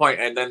at that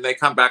point, and then they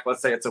come back,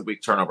 let's say it's a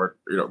week turnover,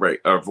 rate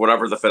of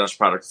whatever the finished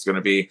product is going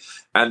to be.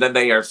 And then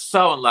they are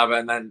so in love,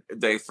 and then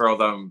they throw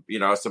them,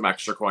 some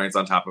extra coins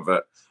on top of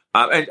it.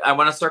 And I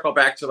want to circle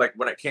back to, like,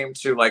 when it came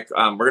to, like,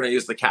 we're going to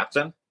use the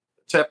captain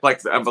tip,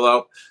 like the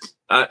envelope.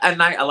 At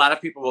night, a lot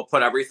of people will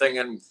put everything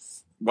in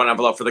one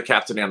envelope for the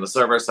captain and the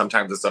server.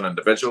 Sometimes it's done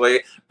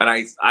individually. And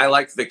I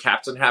like the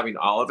captain having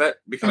all of it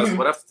because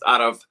what if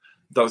out of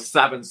those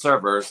 7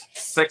 servers,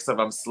 6 of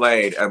them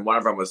slayed and one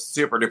of them was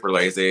super duper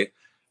lazy?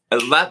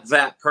 And let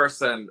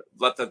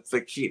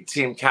the key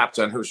team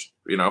captain who,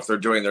 if they're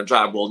doing their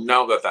job, will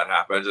know that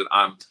happened. And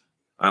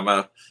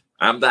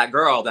I'm that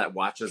girl that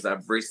watches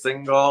every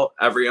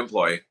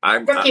employee.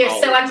 Brooke, you're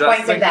so on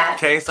point with that. In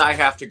case I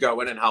have to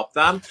go in and help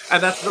them.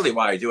 And that's really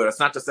why I do it. It's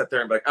not to sit there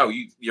and be like, oh,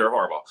 you're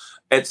horrible.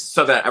 It's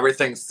so that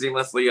everything's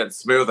seamlessly and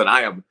smooth.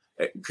 And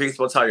Keith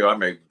will tell you,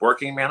 I'm a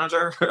working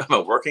manager. I'm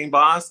a working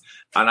boss.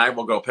 And I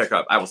will take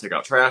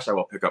out trash. I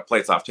will pick up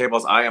plates off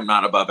tables. I am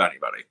not above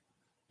anybody.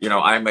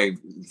 I'm a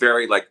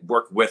very,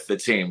 work with the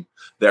team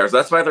there. So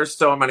that's why there's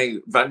so many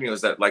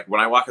venues that, when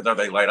I walk in there,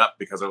 they light up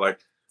because they're like,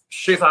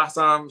 she's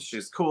awesome.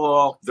 She's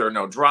cool. There's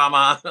no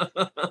drama.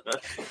 Well,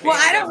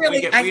 I don't really.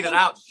 We get weeded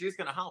out. She's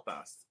going to help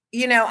us.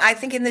 I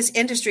think in this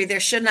industry there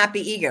should not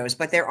be egos,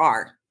 but there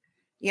are.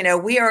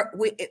 We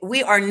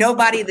are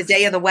nobody the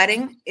day of the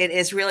wedding. It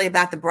is really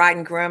about the bride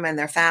and groom and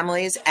their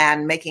families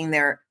and making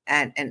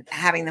and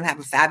having them have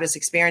a fabulous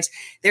experience.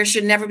 There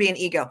should never be an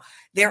ego.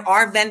 There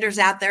are vendors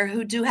out there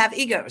who do have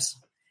egos.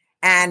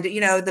 And,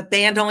 the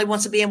band only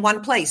wants to be in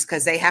one place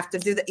because they have to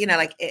do that.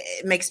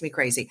 It makes me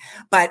crazy.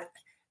 But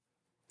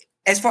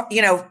as far,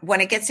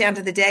 when it gets down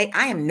to the day,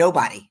 I am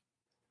nobody.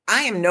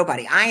 I am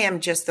nobody. I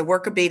am just the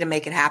worker bee to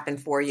make it happen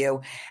for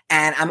you.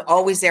 And I'm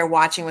always there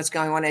watching what's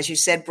going on. As you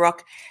said,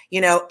 Brooke,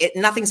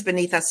 nothing's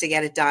beneath us to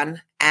get it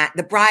done.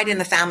 The bride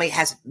and the family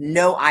has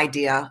no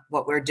idea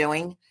what we're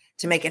doing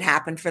to make it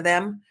happen for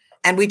them.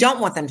 And we don't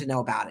want them to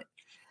know about it.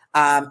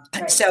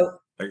 Right. So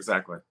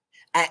exactly.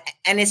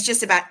 And it's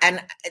just about,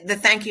 and the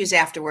thank yous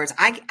afterwards.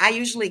 I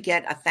usually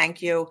get a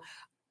thank you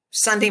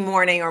Sunday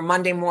morning or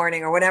Monday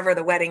morning or whatever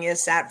the wedding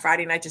is,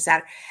 Friday night to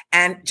Saturday,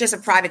 and just a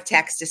private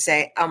text to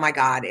say, oh my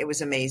God, it was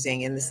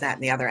amazing, and this, that,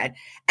 and the other.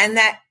 And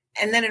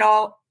then it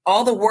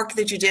all the work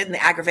that you did and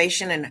the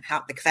aggravation and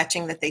how the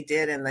fetching that they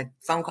did and the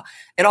phone call,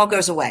 it all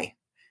goes away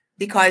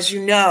because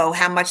you know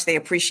how much they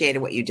appreciated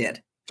what you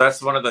did. That's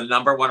one of the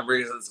number one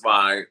reasons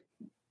why,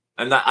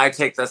 and that I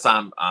take this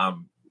on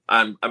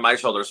my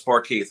shoulders for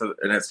Keith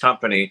and his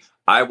company.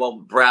 I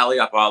will rally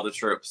up all the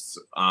troops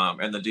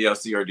in the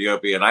DOC or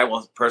DOB, and I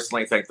will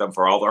personally thank them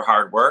for all their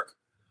hard work.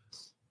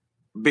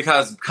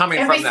 Because coming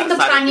every from that single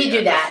side time of you the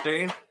do that,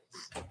 industry,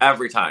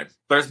 every time.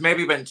 There's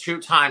maybe been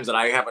 2 times that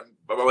I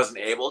wasn't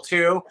able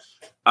to,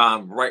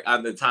 right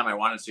on the time I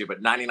wanted to,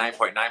 but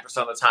 99.9%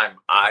 of the time,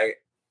 I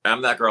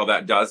am that girl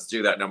that does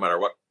do that, no matter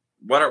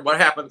what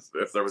happens,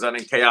 if there was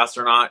any chaos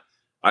or not.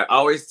 I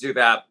always do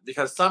that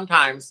because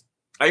sometimes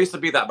I used to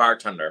be that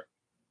bartender.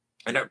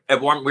 And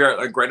we were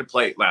at Graded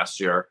Plate last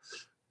year,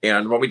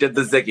 and when we did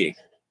the Ziggy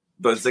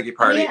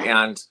party,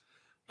 and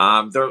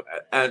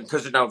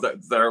because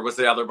there was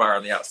the other bar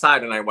on the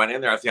outside, and I went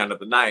in there at the end of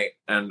the night,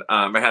 and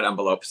I had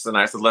envelopes, and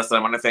I said, "Listen, I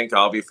want to thank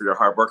all of you for your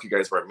hard work. You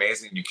guys were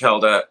amazing. You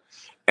killed it."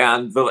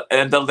 And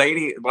the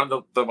lady, one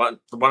of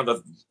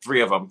the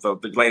 3 of them, the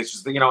lady,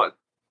 she's,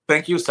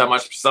 thank you so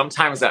much.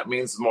 Sometimes that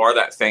means more.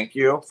 That thank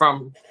you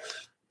from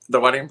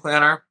the wedding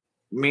planner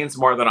means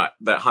more than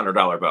that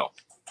 $100 bill.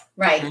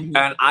 Right. And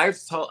and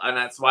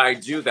that's why I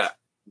do that.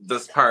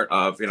 This part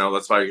of,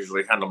 that's why I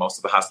usually handle most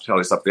of the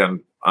hospitality stuff at the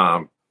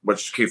end,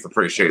 which Keith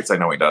appreciates. I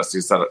know he does. He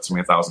said it to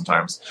me 1,000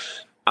 times.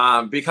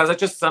 Because it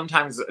just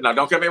sometimes, now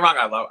don't get me wrong,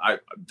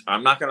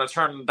 I'm not going to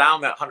turn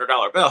down that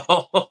 $100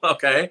 bill,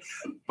 okay?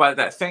 But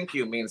that thank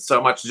you means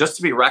so much just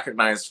to be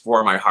recognized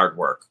for my hard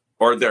work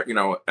or there,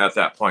 at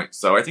that point.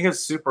 So I think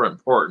it's super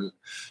important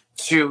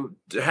to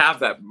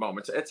have that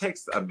moment. It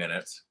takes a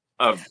minute.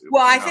 I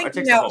think,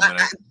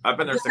 I've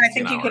been there 16 I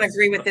think you can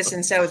agree with this,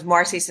 and so is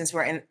Marcy, since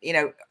we're in,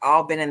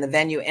 all been in the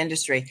venue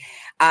industry.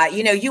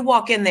 You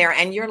walk in there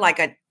and you're like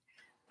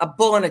a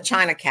bull in a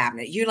china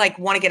cabinet. You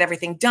want to get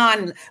everything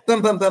done.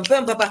 Boom, boom, boom,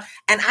 boom, boom, boom.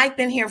 And I've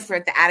been here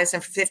at the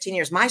Addison for 15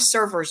 years. My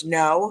servers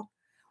know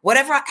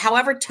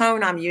however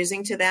tone I'm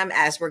using to them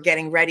as we're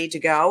getting ready to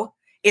go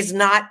is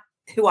not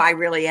who I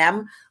really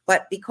am,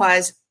 but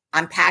because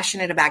I'm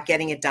passionate about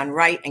getting it done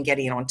right and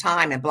getting it on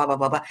time and blah, blah,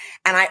 blah, blah.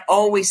 And I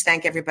always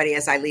thank everybody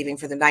as I'm leaving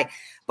for the night.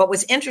 But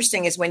what's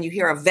interesting is when you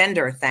hear a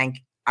vendor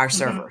thank our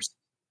servers.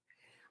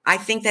 I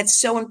think that's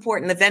so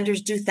important. The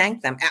vendors do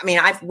thank them. I mean,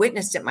 I've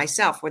witnessed it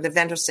myself where the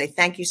vendors say,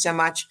 thank you so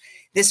much.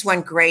 This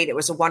went great. It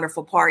was a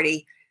wonderful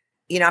party.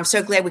 I'm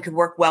so glad we could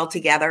work well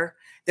together.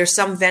 There's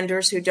some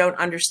vendors who don't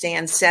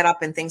understand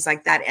setup and things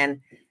like that and,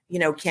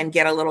 can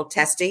get a little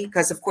testy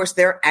because, of course,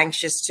 they're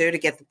anxious too to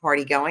get the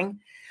party going.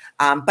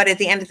 But at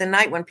the end of the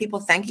night, when people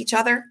thank each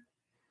other,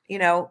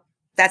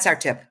 that's our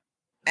tip.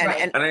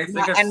 And I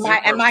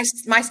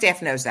think my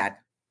staff knows that.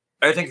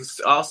 I think it's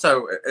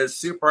also is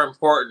super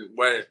important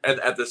when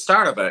at the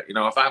start of it,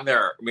 if I'm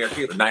there,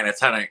 at 9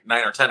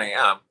 or 10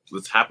 a.m.,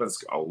 this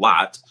happens a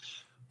lot.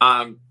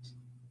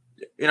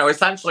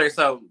 Essentially,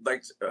 so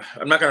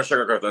I'm not going to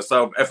sugarcoat this.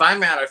 So if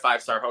I'm at a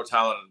 5-star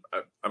hotel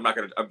and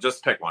I'm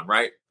just pick one,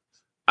 right?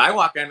 I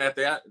walk in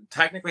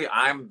technically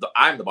I'm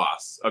the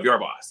boss of your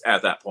boss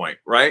at that point,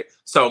 right?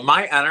 So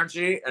my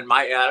energy and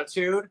my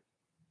attitude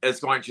is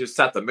going to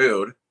set the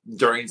mood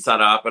during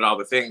setup and all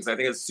the things. I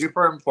think it's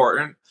super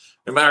important.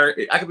 No matter,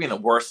 I could be in the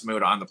worst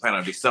mood on the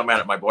planet. I'd be so mad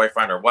at my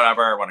boyfriend or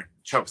whatever. I want to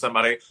choke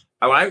somebody.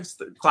 When I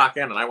clock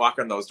in and I walk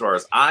in those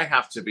doors, I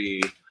have to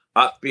be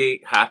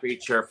upbeat, happy,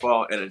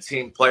 cheerful, and a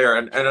team player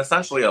and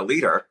essentially a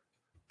leader,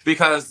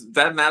 because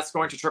then that's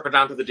going to trickle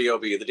down to the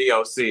DOB, the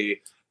DOC,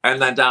 and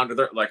then down to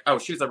their oh,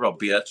 she's a real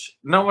bitch.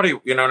 Nobody,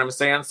 you know what I'm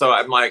saying? So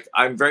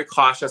I'm very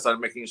cautious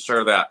on making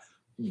sure that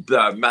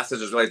the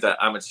message is right, that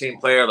I'm a team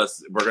player.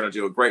 We're going to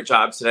do a great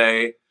job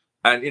today,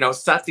 and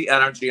set the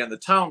energy and the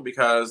tone,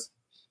 because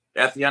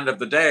at the end of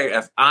the day,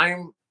 if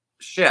I'm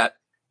shit,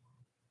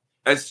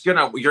 it's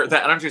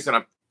the energy is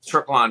gonna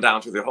trickle on down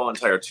to the whole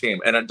entire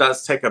team, and it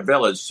does take a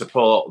village to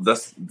pull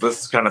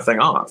this kind of thing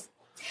off.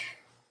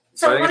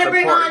 So I think it's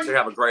important to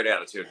have a great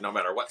attitude no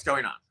matter what's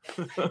going on.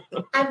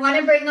 I want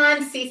to bring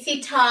on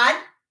CC Todd.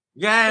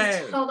 Yay!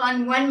 Just hold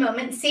on one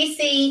moment.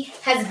 CC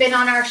has been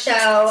on our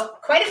show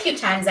quite a few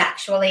times,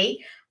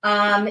 actually.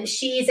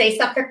 She's a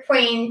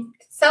self-proclaimed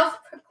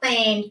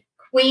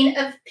queen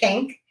of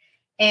pink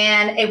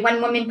and a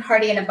one-woman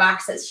party in a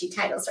box, as she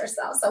titles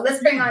herself. So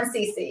let's bring on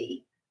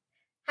CC.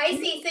 Hi,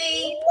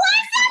 CC.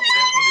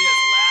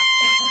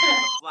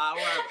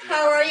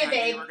 How are you,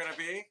 babe? We're gonna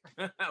be.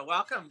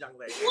 Welcome, young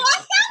lady. What's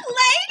up,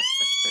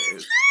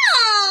 ladies?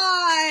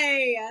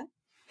 Hi.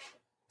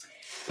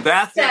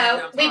 That's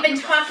So we've been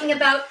talking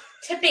about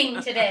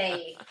tipping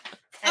today.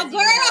 Oh, as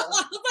girl!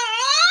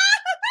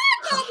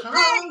 you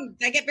know.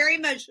 I get very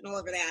emotional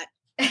over that.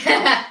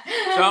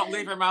 Don't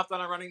leave your mouth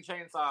on a running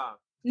chainsaw.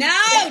 No,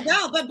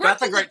 but Brooke,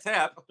 That's a great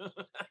tip.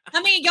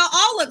 I mean, y'all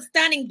all look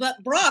stunning,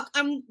 but Brooke,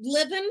 I'm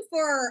living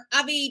for,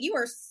 I mean, you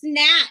are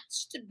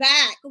snatched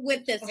back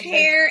with this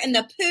hair and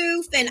the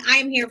poof, and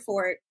I'm here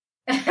for it.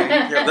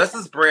 Thank you. This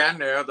is brand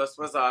new. This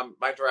was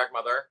my drag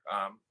mother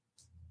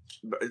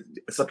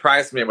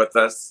surprised me with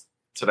this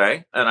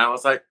today, and I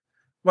was like,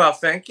 well,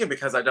 thank you,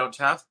 because I don't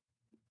have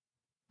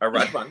a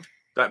red one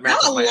that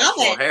matches my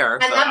actual hair.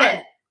 I love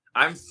it.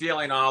 I'm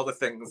feeling all the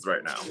things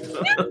right now.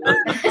 So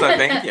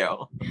thank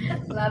you.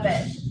 Love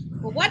it.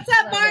 Well, what's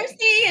up,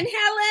 Marcy and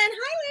Helen?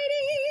 Hi,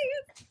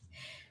 ladies.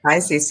 Hi,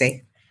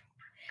 Cece.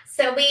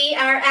 So we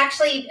are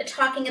actually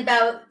talking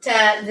about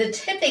the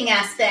tipping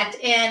aspect,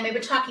 and we were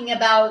talking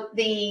about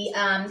the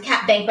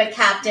banquet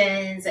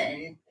captains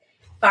and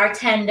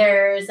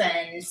bartenders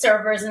and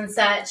servers and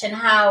such, and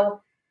how,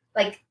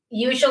 like,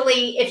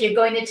 usually if you're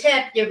going to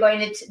tip,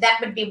 that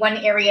would be one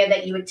area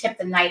that you would tip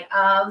the night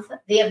of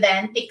the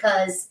event,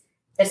 because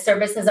the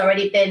service has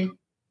already been,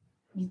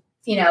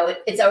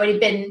 it's already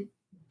been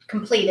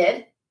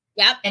completed.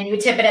 Yep. And you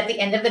would tip it at the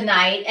end of the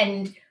night.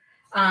 And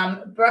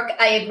Brooke,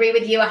 I agree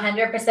with you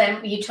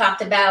 100%. You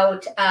talked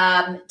about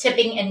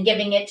tipping and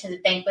giving it to the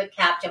banquet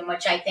captain,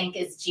 which I think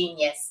is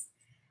genius.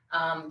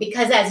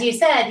 Because as you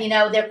said,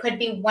 there could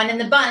be one in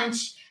the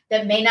bunch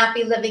that may not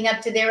be living up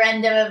to their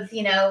end of,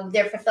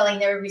 they're fulfilling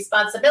their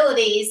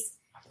responsibilities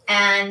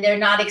and they're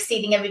not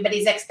exceeding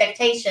everybody's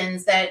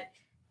expectations, that,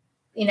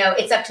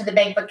 it's up to the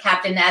banquet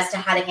captain as to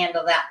how to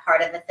handle that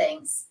part of the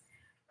things.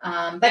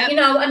 But,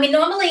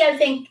 normally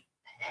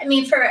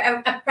for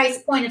a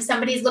price point, if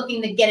somebody's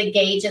looking to get a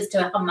gauge as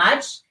to how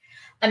much,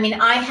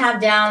 I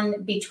have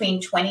down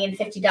between $20 and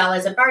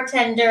 $50 a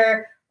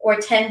bartender, or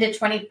 10 to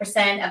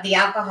 20% of the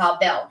alcohol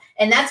bill.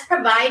 And that's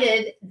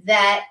provided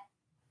that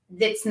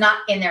it's not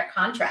in their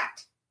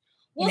contract.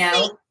 Well,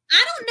 see,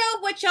 I don't know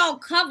what y'all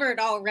covered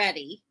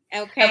already.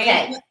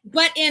 Okay.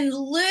 But in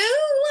lieu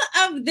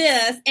of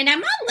this, and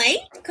am I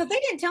late? Because they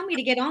didn't tell me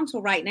to get on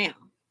till right now.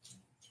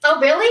 Oh,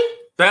 really?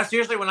 That's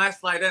usually when I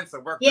slide in, so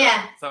we're good.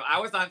 Yeah. So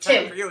I was on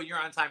time for you, and you're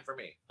on time for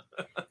me.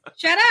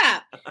 Shut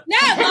up. No,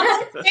 my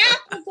whole staff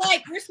was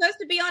like, we're supposed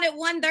to be on at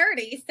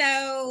 1:30,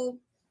 so...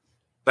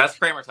 That's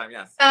Kramer time,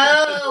 yes.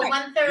 Oh,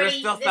 1:30. This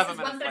is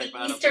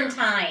 1:30 Eastern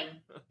time.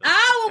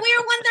 Oh, well,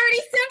 we're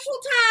 1:30 Central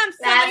time.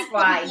 That's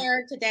why.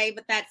 There today,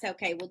 but that's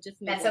okay. We'll just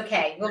That's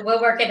okay.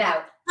 We'll work it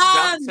out.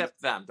 Don't tip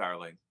them,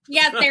 darling.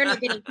 Yes, they're not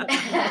getting tipped.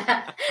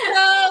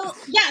 So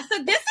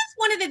this is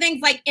one of the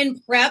things, like, in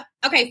prep.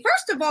 Okay,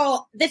 first of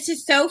all, this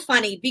is so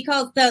funny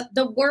because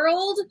the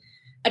world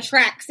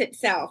attracts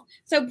itself.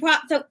 So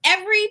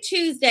every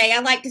Tuesday, I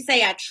like to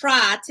say I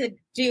try to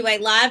do a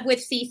live with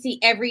Cece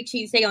every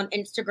Tuesday on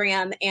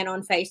Instagram and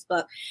on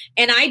Facebook.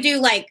 And I do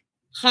like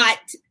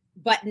hot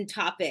button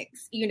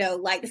topics,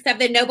 like the stuff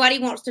that nobody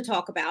wants to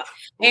talk about.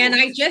 And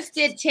I just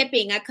did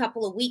tipping a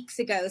couple of weeks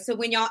ago. So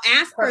when y'all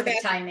asked for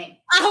that, timing,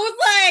 I was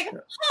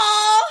like,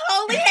 oh,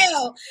 holy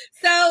hell.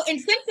 So,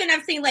 and since then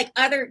I've seen like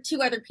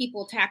two other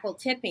people tackle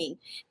tipping.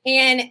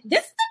 And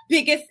this is the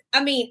biggest,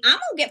 I'm going to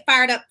get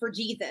fired up for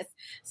Jesus.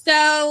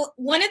 So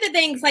one of the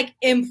things, like,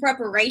 in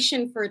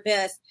preparation for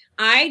this,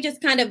 I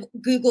just kind of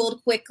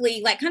Googled quickly,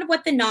 like, kind of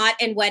what the Knot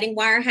and Wedding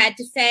Wire had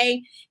to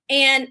say.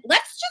 And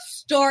let's just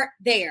start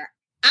there.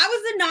 I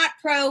was a Knot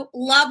pro,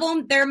 love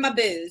them, they're my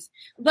booze.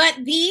 But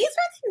these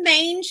are the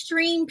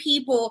mainstream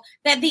people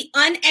that the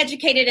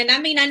uneducated, and I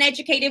mean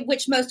uneducated,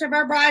 which most of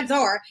our brides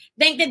are,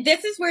 think that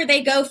this is where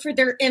they go for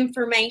their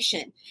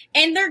information.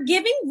 And they're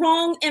giving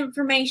wrong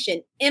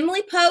information.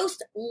 Emily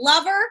Post,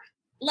 lover,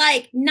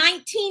 like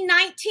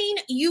 1919,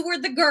 you were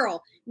the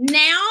girl.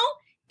 Now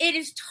it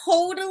is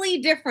totally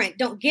different.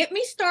 Don't get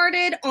me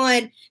started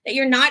on that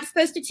you're not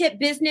supposed to tip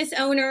business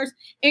owners,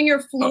 and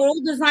your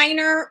floral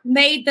designer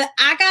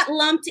I got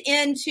lumped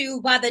into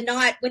by the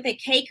Knot with a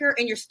caker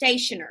and your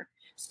stationer.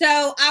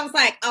 So I was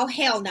like, oh,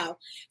 hell no.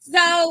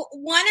 So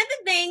one of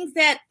the things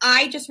that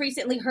I just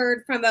recently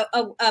heard from a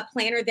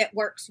planner that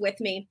works with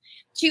me,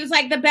 she was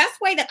like, the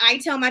best way that I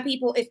tell my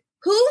people is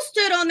who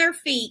stood on their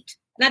feet.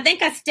 And I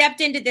think I stepped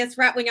into this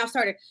right when y'all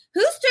started.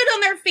 Who stood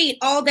on their feet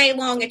all day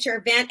long at your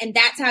event? And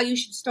that's how you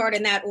should start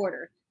in that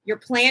order. Your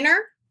planner,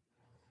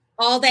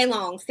 all day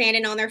long,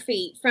 standing on their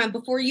feet. From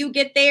before you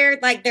get there,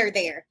 like, they're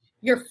there.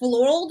 Your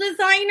floral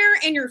designer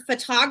and your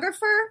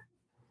photographer.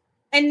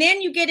 And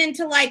then you get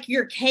into, like,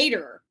 your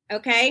caterer,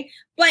 okay?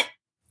 But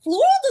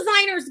floral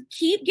designers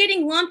keep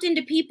getting lumped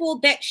into people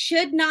that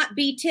should not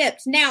be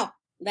tipped. Now,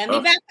 let me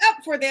back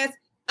up for this.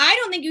 I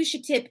don't think you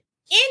should tip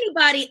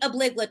anybody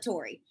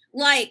obligatory.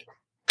 Like,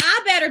 I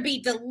better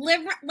be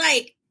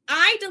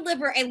I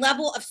deliver a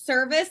level of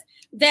service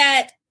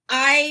that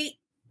I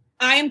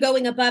am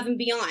going above and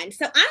beyond.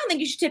 So I don't think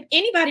you should tip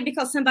anybody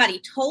because somebody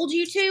told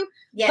you to.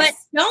 Yes. But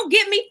don't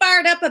get me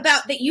fired up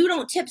about that you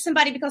don't tip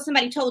somebody because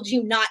somebody told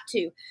you not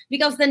to.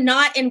 Because the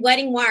Knot and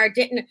Wedding Wire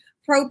didn't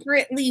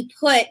appropriately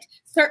put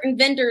certain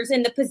vendors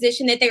in the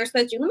position that they were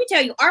supposed to. Let me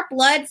tell you, our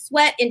blood,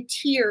 sweat, and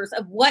tears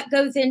of what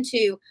goes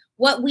into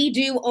what we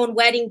do on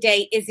wedding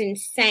day is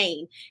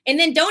insane. And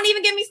then don't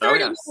even get me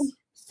started. Oh, yes.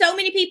 So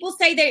many people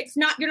say that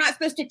you're not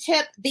supposed to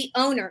tip the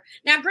owner.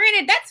 Now,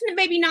 granted, that's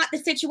maybe not the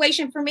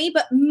situation for me,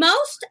 but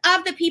most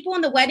of the people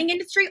in the wedding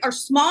industry are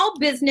small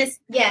business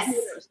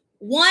owners.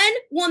 One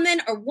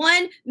woman or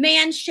one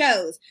man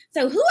shows.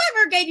 So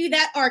whoever gave you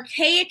that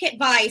archaic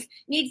advice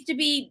needs to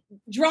be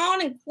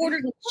drawn and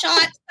quartered and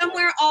shot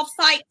somewhere off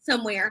site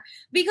somewhere,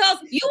 because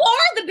you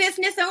are the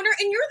business owner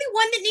and you're the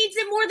one that needs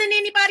it more than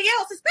anybody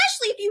else,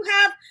 especially if you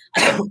have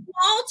a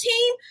small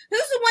team. Who's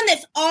the one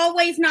that's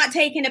always not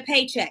taking a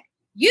paycheck?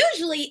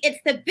 Usually it's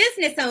the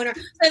business owner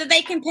so that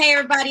they can pay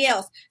everybody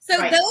else. So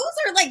those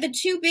are like the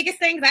two biggest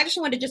things I just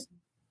want to just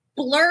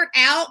blurt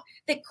out,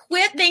 that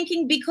quit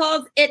thinking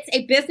because it's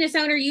a business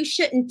owner you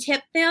shouldn't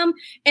tip them,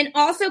 and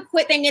also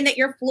quit thinking that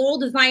your floral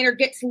designer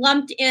gets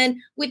lumped in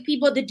with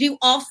people that do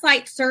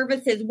off-site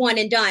services one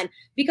and done,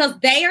 because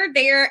they are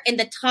there in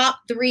the top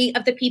 3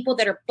 of the people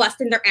that are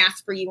busting their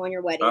ass for you on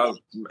your wedding day.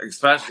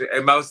 Especially,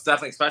 most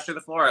definitely, especially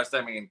the florist.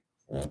 I mean,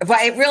 but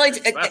it really,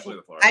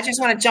 I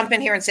just want to jump in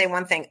here and say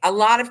one thing. A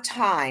lot of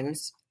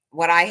times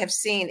what I have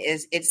seen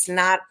is it's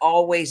not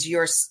always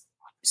your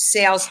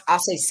I'll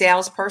say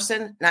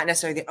salesperson, not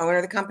necessarily the owner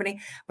of the company,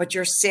 but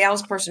your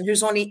salesperson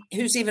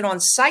who's even on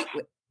site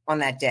on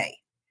that day.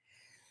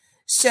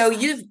 So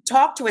you've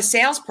talked to a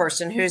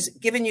salesperson who's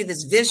given you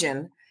this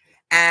vision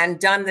and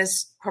done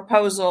this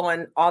proposal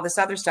and all this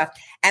other stuff.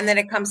 And then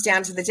it comes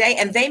down to the day,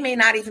 and they may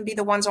not even be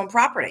the ones on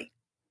property.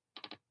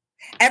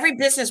 Every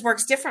business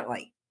works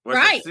differently. Which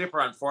is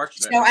super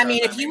unfortunate. So I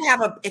mean, if you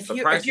have a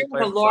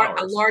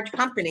large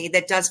company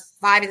that does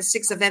 5 and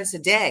 6 events a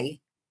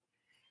day,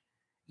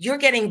 you're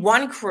getting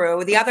one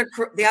crew, the other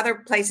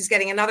place is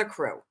getting another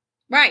crew.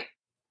 Right.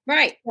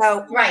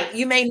 So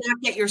you may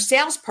not get your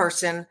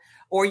salesperson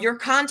or your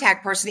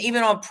contact person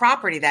even on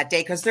property that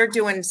day because they're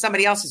doing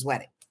somebody else's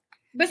wedding.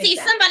 But see,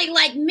 somebody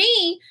like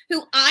me,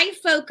 who I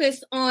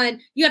focus on,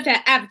 you have to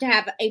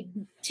have a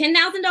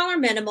 $10,000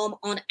 minimum.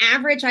 On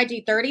average, I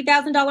do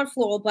 $30,000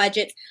 floral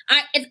budgets.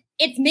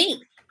 It's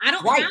me. I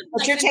don't. Right,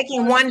 but you're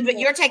taking one. But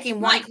you're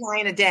taking one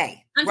client a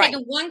day. I'm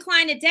taking one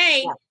client a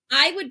day. Yeah.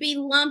 I would be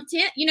lumped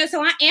in,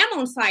 so I am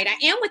on site. I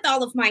am with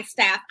all of my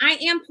staff. I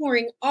am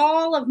pouring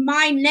all of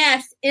my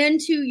nest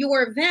into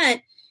your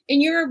event,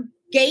 and you're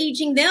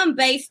gauging them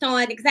based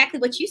on exactly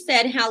what you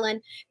said,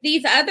 Helen.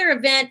 These other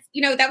events,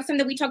 that was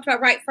something we talked about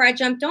right before I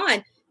jumped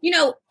on.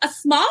 A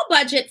small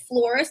budget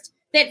florist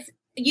that's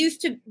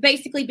used to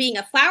basically being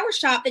a flower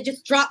shop that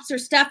just drops her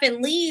stuff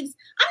and leaves.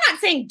 I'm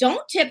not saying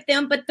don't tip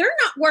them, but they're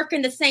not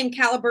working the same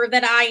caliber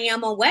that I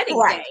am on wedding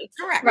day.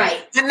 Correct.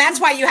 Right. And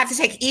that's why you have to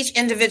take each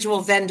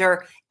individual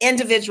vendor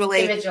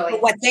individually.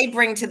 What they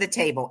bring to the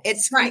table. It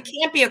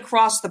can't be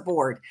across the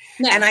board.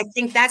 No. And I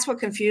think that's what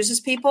confuses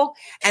people.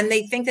 And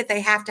they think that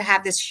they have to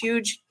have this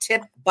huge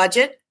tip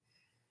budget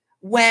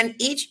when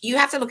you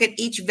have to look at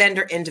each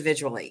vendor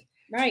individually.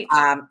 Right.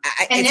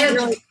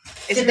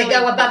 Did they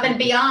go above and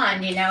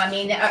beyond? I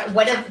mean,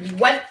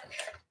 what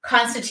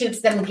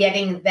constitutes them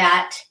getting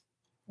that,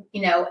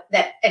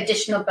 that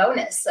additional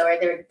bonus or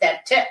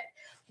that tip?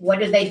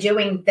 What are they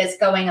doing that's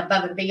going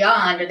above and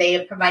beyond? Are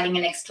they providing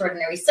an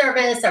extraordinary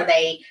service? Are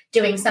they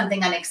doing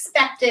something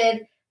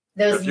unexpected?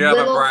 Those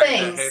little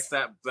things. Hates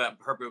that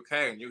her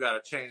bouquet, and you got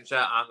to change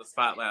that on the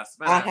spot last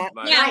minute.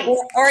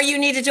 Or you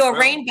need to do a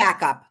rain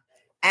backup.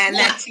 And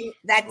that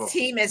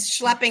team is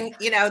schlepping,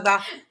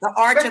 the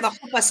arch or the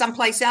chuppah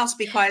someplace else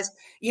because,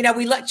 we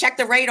check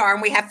the radar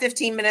and we have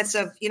 15 minutes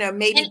of,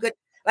 maybe good.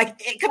 Like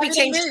it could be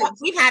changed.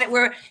 We've had it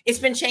where it's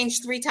been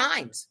changed 3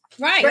 times.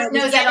 Right. Brooke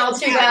knows that all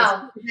too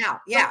well.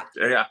 Yeah.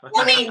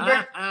 I mean,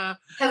 Brooke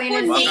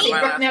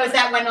knows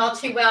that one all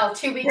too well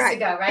 2 weeks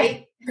ago,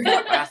 right?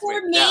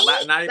 For me, I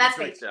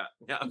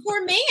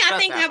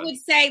think I would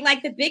say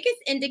like the biggest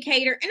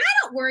indicator, and I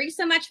don't worry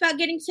so much about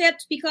getting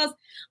tipped because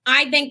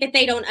I think that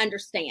they don't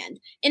understand.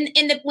 And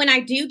when I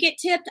do get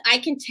tipped, I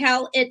can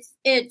tell it's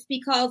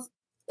because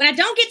when I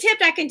don't get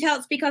tipped, I can tell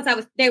it's because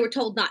they were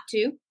told not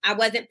to. I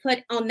wasn't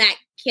put on that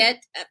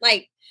kit.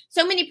 Like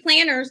so many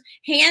planners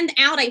hand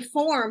out a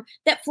form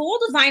that floral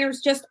designers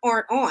just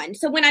aren't on.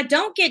 So when I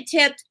don't get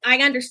tipped, I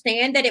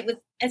understand that it was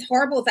as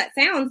horrible as that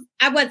sounds.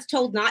 I was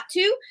told not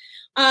to.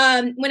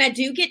 When I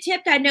do get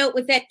tipped, I know it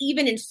was that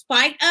even in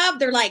spite of,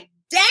 they're like,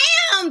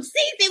 damn,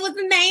 Cece was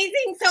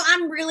amazing. So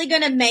I'm really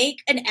going to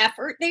make an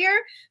effort there.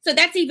 So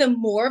that's even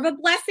more of a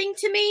blessing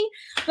to me.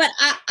 But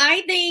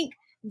I think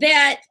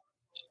that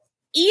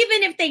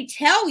even if they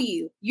tell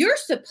you, you're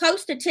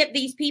supposed to tip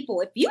these people.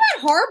 If you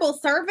had horrible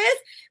service,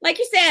 like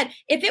you said,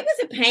 if it was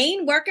a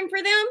pain working for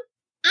them,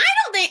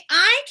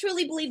 I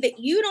truly believe that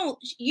you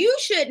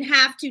shouldn't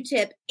have to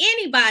tip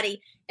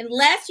anybody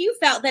unless you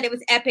felt that it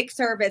was epic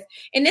service.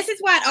 And this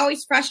is why it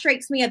always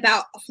frustrates me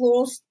about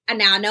florals. And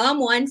now I know I'm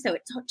one, so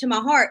it's to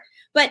my heart,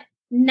 but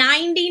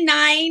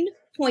 99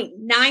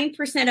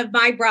 99.9% of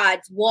my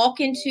brides walk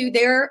into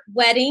their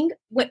wedding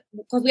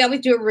because we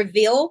always do a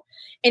reveal.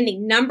 And the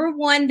number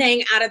one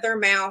thing out of their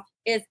mouth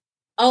is,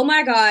 oh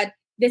my God,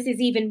 this is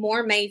even more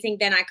amazing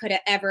than I could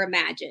have ever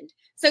imagined.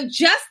 So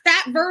just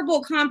that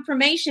verbal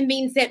confirmation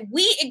means that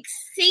we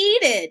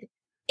exceeded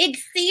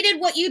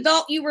what you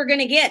thought you were going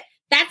to get.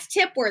 That's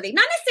tip worthy.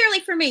 Not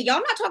necessarily for me. Y'all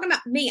not talking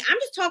about me. I'm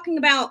just talking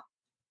about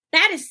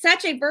that is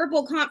such a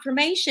verbal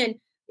confirmation.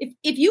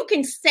 If you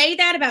can say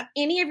that about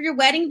any of your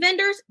wedding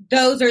vendors,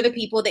 those are the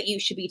people that you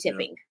should be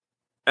tipping.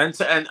 And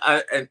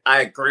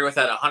I agree with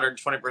that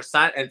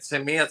 120%. And to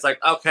me, it's like,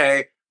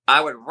 okay,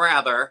 I would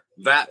rather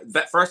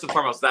that first and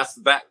foremost,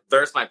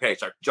 there's my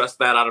paycheck, just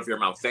that out of your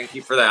mouth. Thank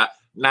you for that.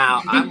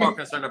 Now I'm more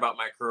concerned about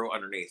my crew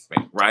underneath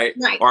me, right?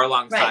 Or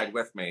alongside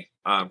with me.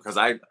 Because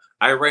I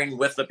reign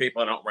with the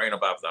people, I don't reign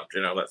above them.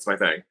 You know, that's my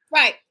thing.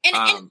 Right.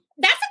 And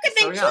that's a good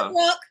thing too,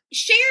 Brooke.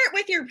 Share it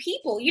with your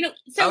people. You know,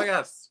 so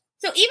yes.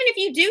 So even if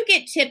you do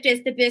get tipped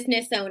as the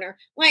business owner,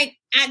 like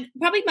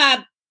probably by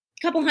a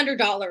couple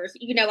 $100,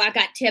 you know, I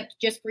got tipped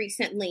just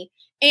recently.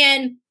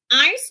 And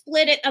I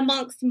split it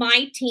amongst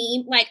my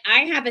team. Like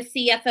I have a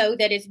CFO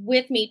that is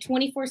with me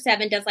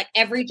 24/7, does like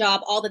every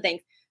job, all the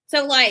things.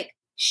 So like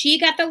she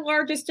got the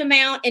largest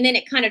amount and then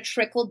it kind of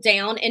trickled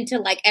down into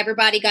like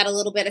everybody got a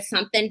little bit of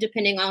something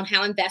depending on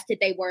how invested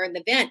they were in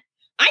the event.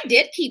 I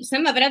did keep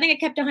some of it. I think I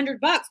kept $100.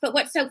 But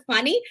what's so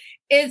funny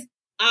is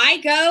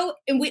I go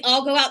and we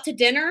all go out to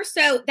dinner.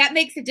 So that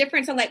makes a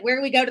difference on like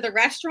where we go to the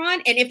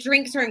restaurant and if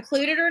drinks are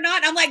included or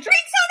not. I'm like, drinks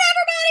on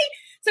everybody.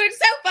 So it's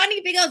so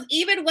funny because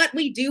even what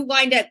we do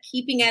wind up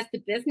keeping as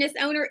the business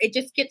owner, it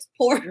just gets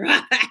poured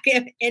right back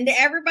into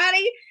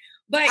everybody.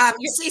 But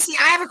Cece,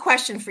 I have a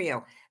question for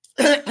you.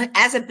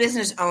 As a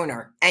business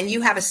owner and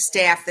you have a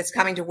staff that's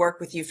coming to work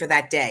with you for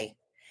that day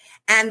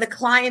and the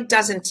client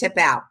doesn't tip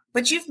out,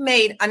 but you've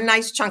made a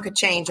nice chunk of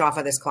change off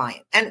of this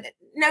client and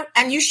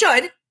you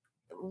should,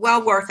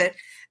 well worth it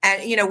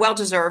and, you know, well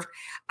deserved.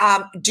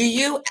 Do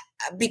you,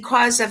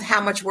 because of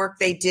how much work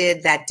they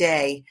did that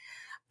day,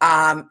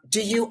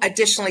 do you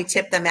additionally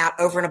tip them out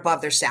over and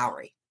above their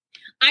salary?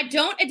 I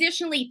don't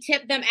additionally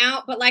tip them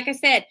out, but like I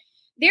said,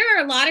 there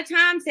are a lot of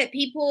times that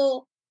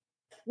people,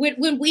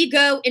 when we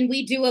go and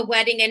we do a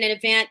wedding and an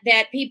event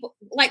that people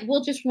like,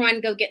 we'll just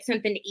go get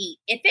something to eat.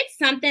 If it's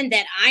something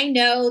that I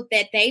know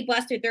that they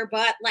busted their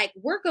butt, like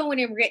we're going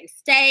and we're getting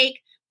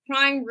steak,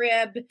 prime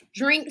rib,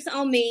 drinks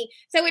on me.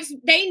 So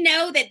they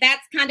know that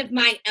that's kind of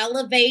my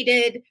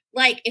elevated,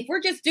 like if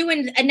we're just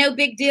doing a no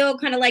big deal,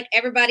 kind of like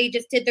everybody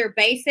just did their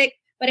basic.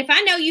 But if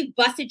I know you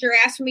busted your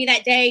ass for me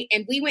that day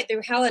and we went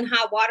through hell and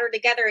high water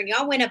together and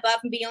y'all went above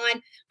and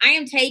beyond, I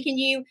am taking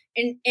you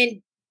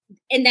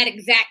in that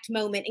exact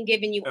moment and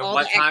giving you all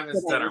the extra. What time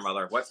is dinner,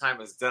 Mother? What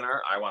time is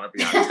dinner? I want to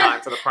be on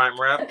time for the prime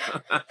rib.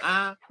 Yeah,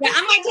 I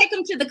might take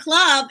them to the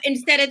club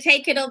instead of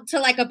taking them to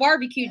like a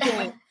barbecue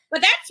joint.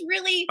 But that's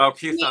really... Oh,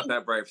 Keith's not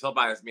that brave. He'll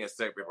buy me a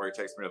steak before he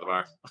takes me to the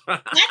bar.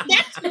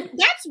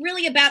 that's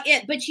really about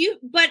it.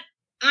 But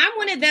I'm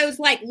one of those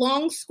like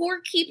long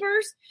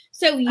scorekeepers.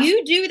 So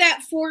you do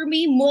that for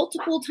me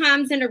multiple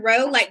times in a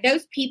row. Like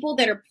those people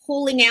that are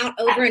pulling out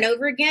over and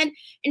over again,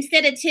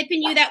 instead of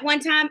tipping you that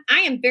one time, I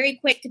am very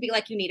quick to be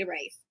like, you need a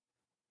raise.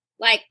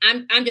 Like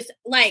I'm just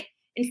like,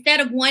 instead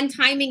of one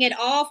timing it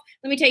off,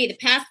 let me tell you, the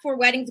past 4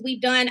 weddings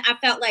we've done, I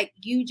felt like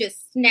you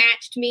just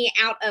snatched me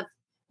out of,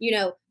 you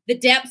know, the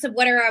depths of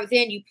whatever I was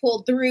in. You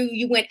pulled through,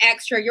 you went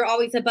extra, you're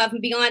always above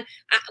and beyond.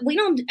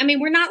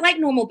 We're not like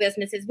normal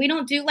businesses. We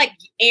don't do like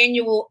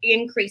annual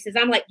increases.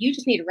 I'm like, you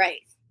just need a raise.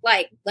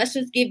 Like, let's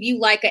just give you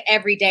like an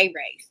everyday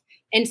raise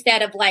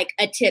instead of like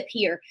a tip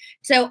here.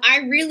 So I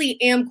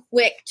really am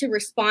quick to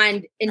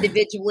respond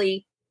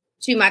individually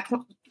to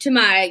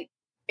my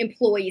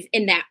employees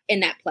in that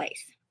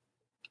place.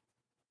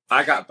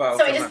 I got both.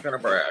 So I'm not going to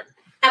brag.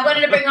 I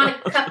wanted to bring on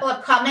a couple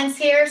of comments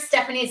here.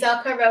 Stephanie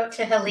Zelka wrote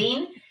to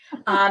Helene.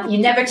 You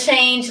never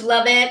change.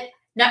 Love it.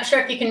 Not sure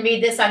if you can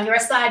read this on your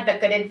side, but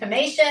good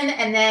information.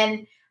 And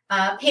then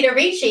Peter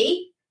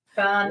Ricci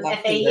from Love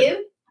FAU.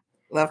 Peter.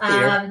 Love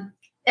Peter.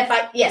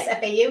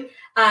 FAU.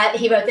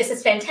 He wrote, "This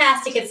is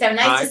fantastic. It's so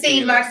nice to see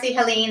Peter. Marcy,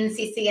 Helene,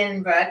 Cece,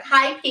 and Brooke."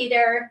 Hi,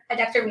 Peter. Hi,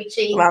 Dr.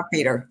 Ricci. Love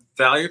Peter.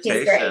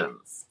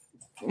 Salutations.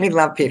 We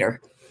love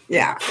Peter.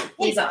 Yeah.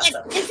 He's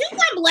awesome. And since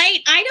I'm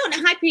late,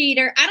 hi,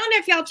 Peter. I don't know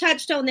if y'all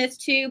touched on this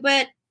too,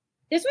 but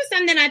this was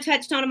something I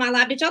touched on in my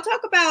live. Did y'all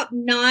talk about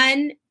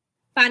non-money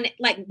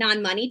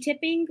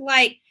tipping?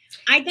 Like,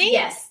 I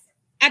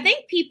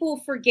think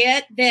people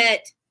forget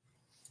that,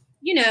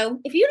 you know,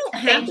 if you don't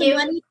have the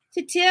money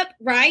to tip,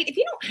 right? If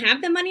you don't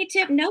have the money to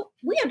tip, no,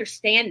 we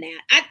understand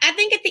that. I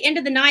think at the end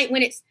of the night,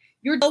 when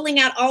you're doling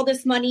out all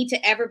this money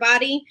to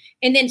everybody,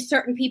 and then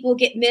certain people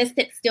get missed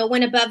that still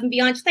went above and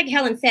beyond. Just like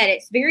Helen said,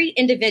 it's very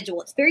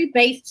individual. It's very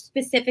based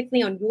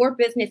specifically on your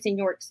business and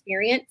your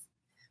experience.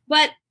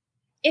 But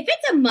if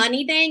it's a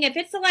money thing, if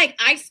it's like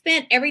I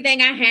spent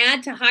everything I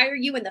had to hire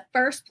you in the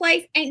first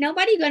place, ain't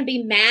nobody going to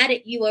be mad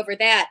at you over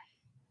that.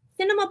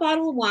 Send them a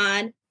bottle of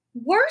wine,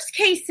 worst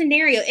case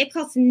scenario, it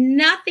costs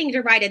nothing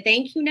to write a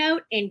thank you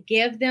note and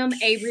give them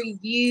a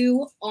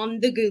review on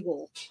the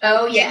Google.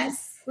 Oh,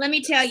 yes. Let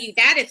me tell you,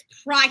 that is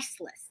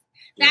priceless.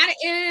 That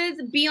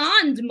is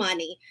beyond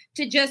money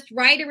to just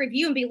write a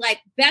review and be like,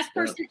 best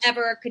person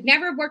ever, could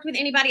never have worked with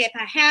anybody. If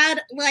I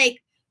had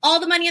like all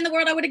the money in the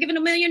world, I would have given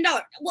 $1 million.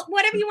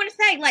 Whatever you want to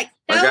say. Like,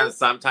 again,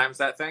 sometimes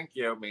that thank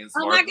you means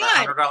more than a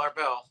 $100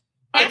 bill.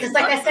 Because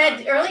like I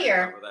said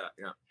earlier,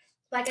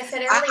 I've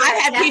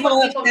had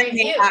people send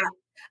me,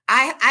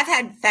 I've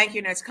had thank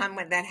you notes come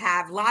that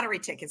have lottery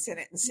tickets in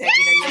it and said,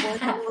 you won't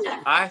believe it.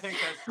 I think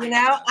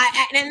that's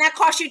and that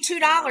costs you $2,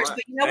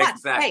 but you know what?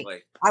 Exactly.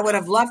 Hey, I would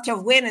have loved to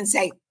win and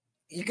say,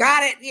 you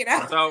got it,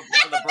 So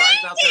for the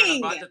brides out there in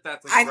the budget,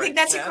 that's a great I think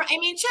that's tip.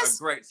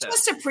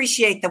 just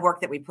appreciate the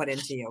work that we put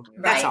into you.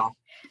 That's all.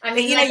 I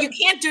mean, you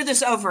can't do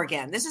this over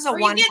again. This is a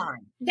one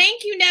time.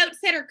 Thank you notes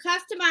that are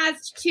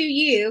customized to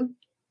you.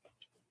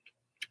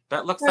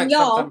 That looks like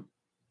y'all. something.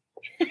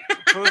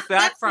 Who's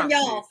that from?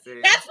 Y'all.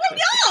 That's from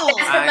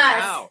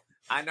y'all.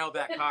 I know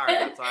that card.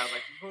 That's why I was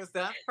like, who's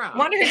that from? I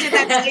wonder who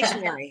did that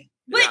stationery.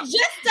 But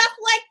just stuff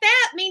like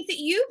that means that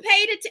you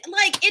paid it.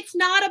 It's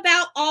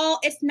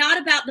not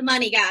about the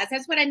money, guys.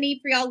 That's what I need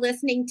for y'all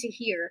listening to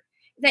hear.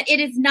 That it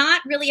is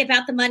not really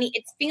about the money.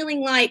 It's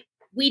feeling like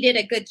we did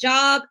a good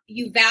job.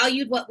 You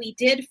valued what we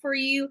did for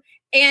you.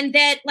 And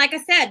that, like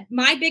I said,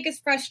 my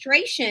biggest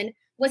frustration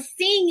was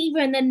seeing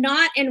even the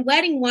Knot and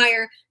Wedding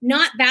Wire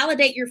not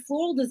validate your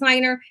floral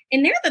designer.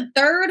 And they're the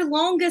third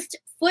longest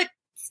foot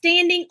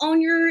standing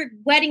on your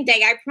wedding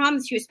day, I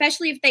promise you,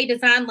 especially if they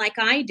design like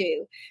I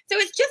do. So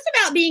it's just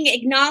about being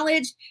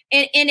acknowledged,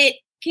 and it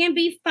can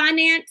be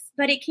finance,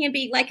 but it can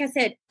be, like I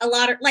said,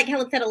 like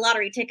Helen said, a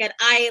lottery ticket.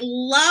 I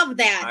love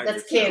that.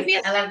 That's cute.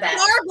 I love that.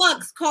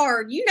 Starbucks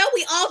card. We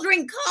all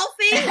drink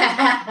coffee.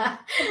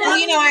 Well,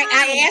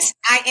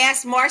 I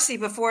asked Marcy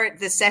before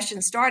the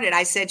session started.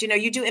 I said,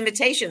 you do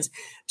invitations.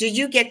 Do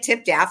you get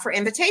tipped out for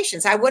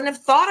invitations? I wouldn't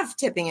have thought of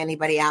tipping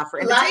anybody out for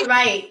invitations.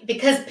 Right,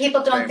 because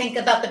people don't think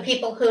about the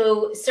people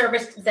who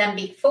serviced them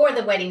before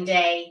the wedding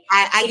day.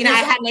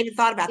 I hadn't even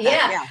thought about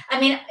that. Yeah. I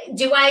mean,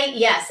 do I?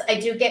 Yes, I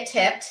do get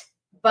tipped.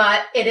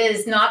 But it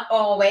is not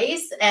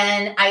always.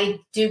 And I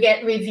do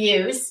get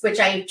reviews,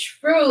 which I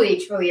truly,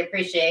 truly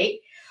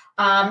appreciate.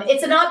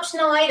 It's an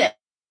optional item.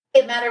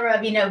 It's a matter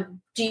of,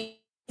 do you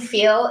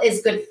feel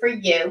is good for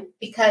you?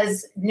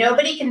 Because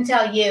nobody can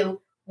tell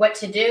you what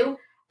to do.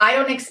 I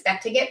don't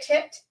expect to get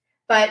tipped,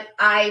 but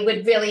I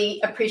would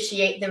really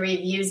appreciate the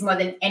reviews more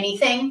than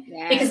anything.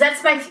 Yes. Because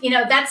that's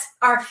that's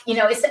our,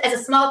 as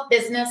a small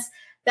business,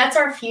 that's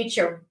our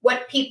future.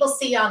 What people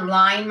see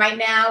online right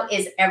now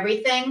is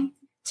everything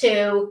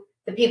to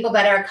the people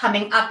that are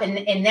coming up and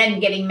then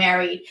getting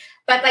married.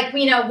 But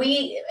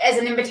we as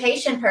an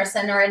invitation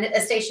person or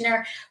a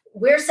stationer,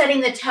 we're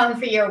setting the tone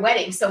for your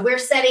wedding. So we're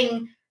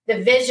setting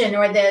the vision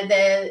or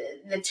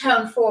the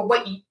tone for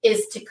what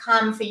is to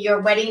come for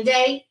your wedding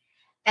day.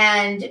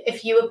 And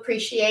if you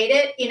appreciate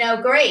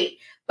it, great.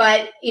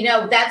 But,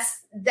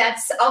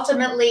 that's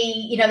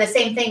ultimately, the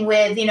same thing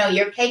with,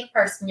 your cake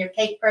person. Your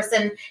cake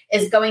person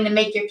is going to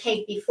make your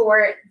cake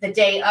before the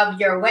day of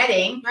your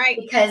wedding, right?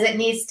 Because it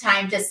needs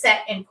time to set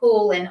and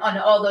cool and on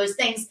all those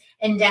things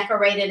and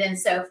decorate it and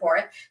so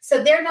forth.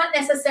 So they're not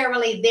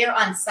necessarily there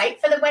on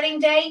site for the wedding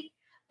day,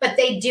 but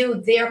they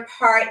do their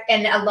part.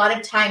 And a lot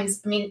of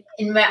times, I mean,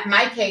 in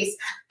my case,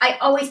 I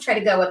always try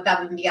to go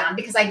above and beyond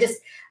because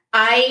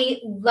I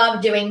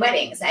love doing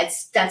weddings.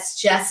 That's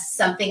just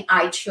something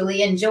I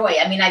truly enjoy.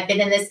 I mean, I've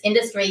been in this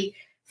industry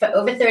for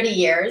over 30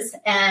 years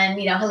and,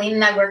 Helene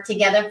and I worked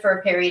together for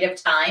a period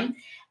of time.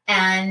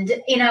 And,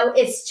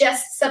 it's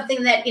just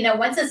something that,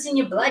 once it's in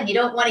your blood, you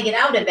don't want to get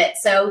out of it.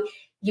 So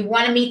you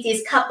want to meet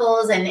these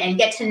couples and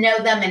get to know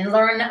them and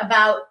learn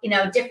about,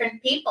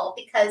 different people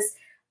because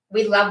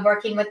we love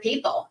working with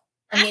people.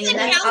 I mean,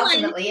 that's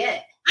ultimately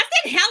it. I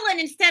said Helen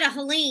instead of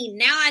Helene.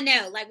 Now I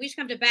know. We just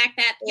come to back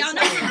that. Y'all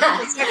know.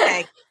 It's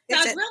okay. So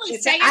I was really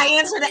saying. I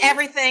answered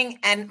everything,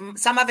 and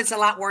some of it's a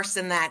lot worse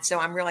than that. So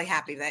I'm really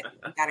happy that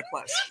you got it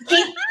close.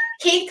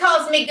 Keith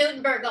calls me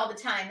Gutenberg all the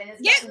time, and it's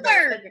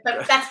Gutenberg.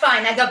 But that's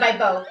fine. I go by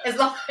both as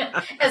long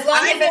as it's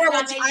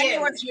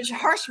not you.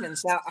 Hirschman.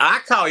 So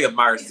I call you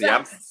Marcy.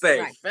 I'm safe.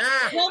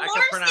 Right. Well,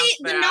 Marcy,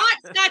 the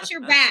Knot's got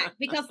your back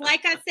because,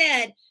 like I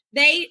said,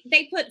 they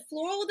put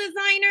floral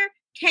designer,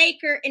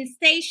 caker, and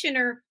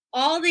stationer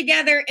all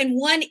together in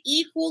one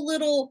equal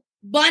little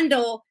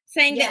bundle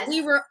saying that we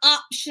were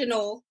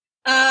optional.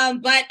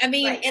 But I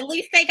mean, at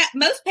least they got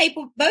most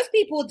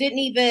people didn't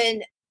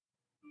even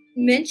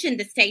mention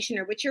the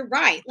stationer, which you're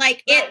right.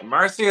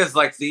 Marcy is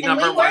the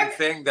number one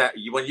thing that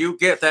when you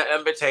get that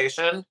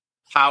invitation,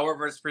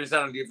 however it's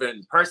presented, even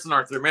in person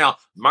or through mail.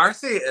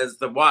 Marcy is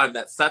the one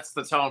that sets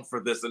the tone for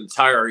this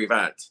entire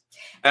event.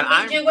 And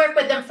we do work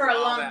with them for a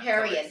long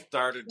period.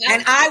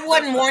 And I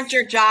wouldn't want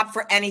your job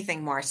for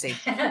anything, Marcy.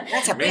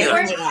 That's a we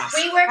work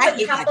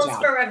with couples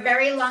for a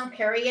very long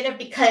period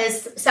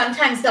because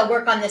sometimes they'll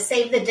work on the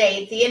save the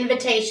date, the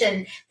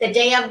invitation, the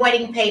day of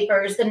wedding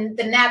papers,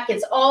 the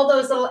napkins, all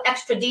those little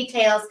extra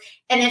details.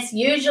 And it's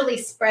usually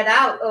spread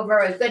out over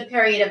a good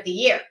period of the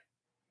year.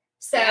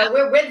 So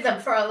we're with them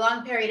for a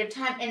long period of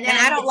time. And then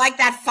I don't like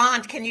that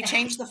font. Can you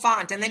change the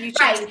font? And then you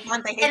change the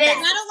font. I hate that. I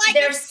don't like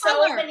there's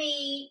so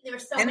many.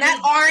 And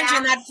that orange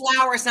and that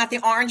flower is not the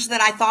orange that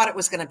I thought it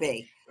was going to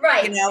be.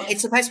 Right. You know,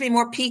 it's supposed to be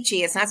more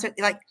peachy. It's not so,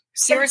 like,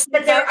 seriously.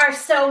 But there are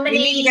so many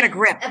you need to get a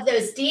grip of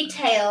those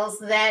details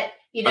that,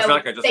 you know,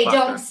 like they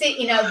don't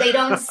see, you know, they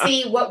don't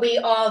see what we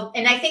all,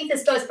 and I think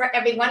this goes for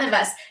every one of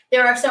us.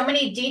 There are so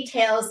many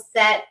details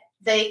that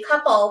the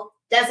couple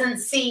doesn't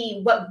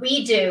see what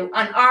we do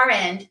on our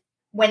end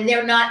when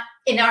they're not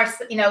in our,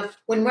 you know,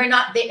 when we're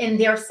not in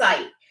their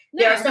site.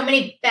 No. There are so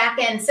many back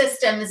end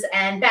systems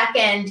and back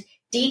end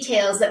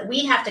details that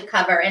we have to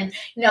cover. And,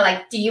 you know,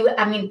 like,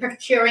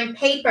 procuring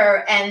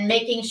paper and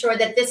making sure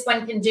that this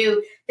one can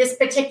do this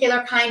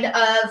particular kind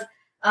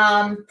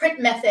of print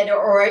method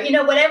or, you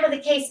know, whatever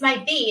the case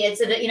might be. It's,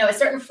 you know, a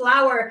certain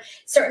flower,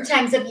 certain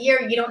times of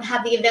year, you don't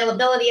have the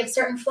availability of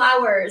certain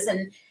flowers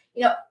and,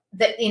 you know,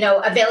 the, you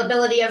know,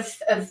 availability of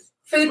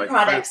food like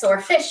products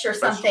or fish or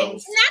something. And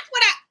that's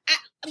what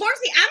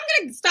Marcy, I'm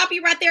going to stop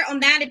you right there on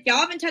that if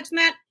y'all haven't touched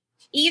that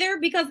either,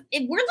 because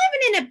if we're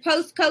living in a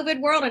post-COVID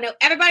world. I know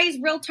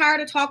everybody's real tired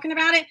of talking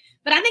about it,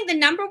 but I think the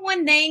number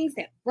one things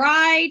that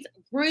brides,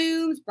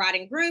 grooms, bride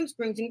and grooms,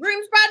 grooms and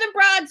grooms, brides and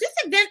brides, this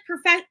event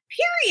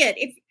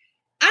period.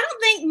 I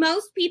don't think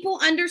most people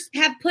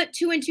have put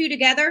two and two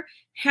together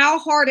how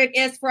hard it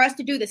is for us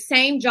to do the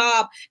same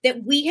job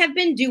that we have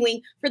been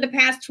doing for the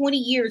past 20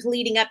 years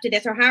leading up to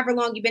this or however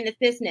long you've been in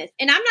this business.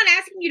 And I'm not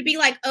asking you to be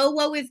like, oh,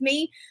 woe is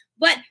me.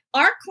 But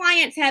our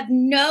clients have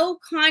no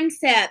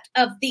concept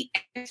of the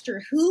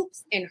extra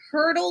hoops and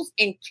hurdles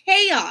and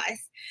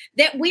chaos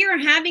that we are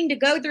having to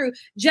go through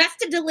just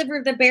to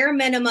deliver the bare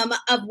minimum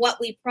of what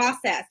we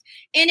process.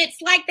 And it's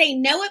like they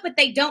know it, but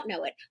they don't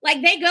know it.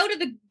 Like they go to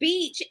the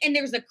beach and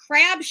there's a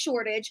crab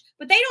shortage,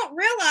 but they don't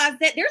realize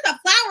that there's a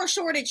flower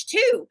shortage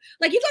too.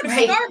 Like you go to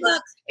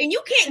Starbucks and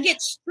you can't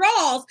get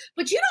straws,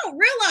 but you don't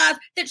realize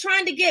that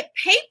trying to get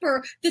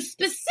paper, the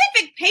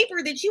specific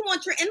paper that you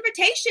want your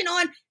invitation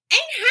on,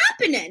 ain't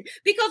happening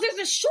because there's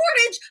a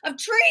shortage of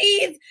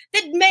trees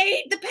that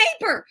made the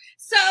paper.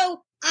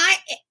 So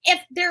if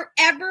there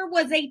ever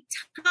was a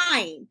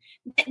time,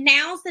 that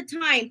now's the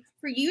time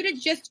for you to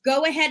just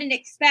go ahead and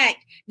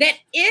expect that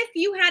if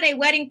you had a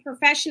wedding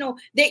professional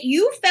that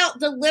you felt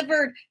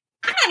delivered,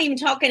 I'm not even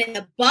talking an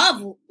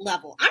above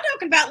level. I'm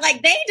talking about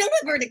like they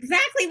delivered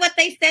exactly what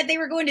they said they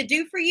were going to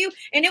do for you.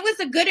 And it was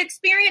a good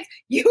experience.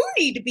 You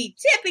need to be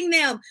tipping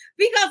them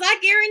because I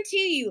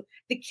guarantee you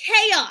the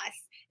chaos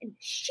and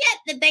shit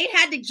that they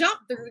had to jump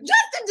through just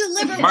to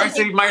deliver.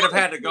 Marcy might have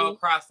had to go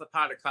across the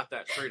pond to cut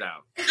that tree down.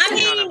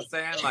 You know what I'm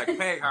saying? Like,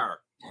 pay her.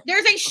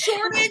 There's a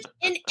shortage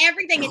in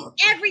everything. It's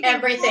everything.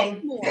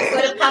 Everything. Go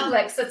to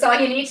Publix. That's all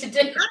you need to do.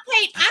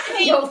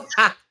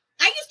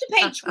 I used to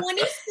pay 20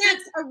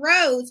 cents a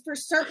rose for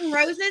certain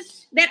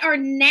roses that are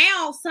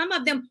now, some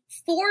of them,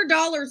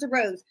 $4 a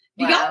rose.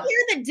 Do y'all hear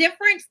the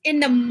difference in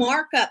the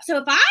markup? So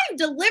if I'm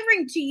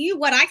delivering to you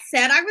what I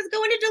said I was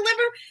going to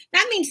deliver,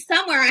 that means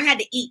somewhere I had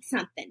to eat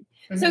something.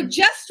 Mm-hmm. So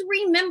just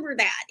remember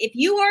that. If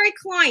you are a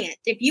client,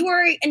 if you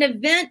are an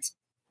event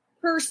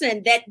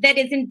person that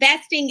is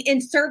investing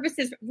in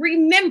services,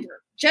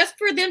 remember, just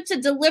for them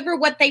to deliver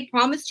what they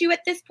promised you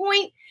at this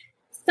point,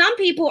 some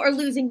people are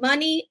losing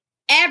money.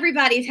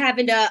 Everybody's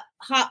having to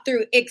hop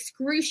through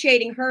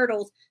excruciating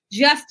hurdles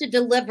just to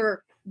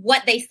deliver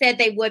what they said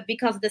they would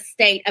because of the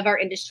state of our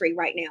industry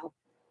right now.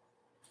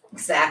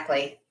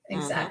 Exactly.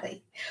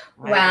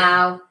 Mm-hmm.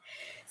 Wow.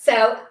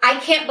 So I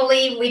can't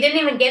believe we didn't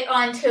even get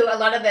onto a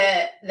lot of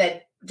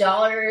the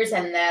dollars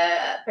and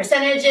the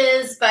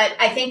percentages, but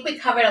I think we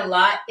covered a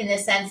lot in the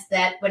sense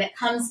that when it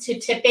comes to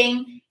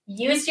tipping,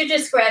 use your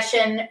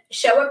discretion,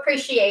 show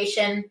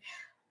appreciation.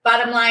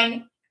 Bottom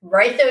line,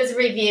 write those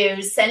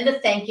reviews, send a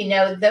thank you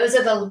note. Those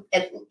are the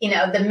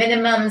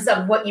minimums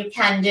of what you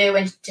can do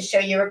and to show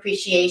your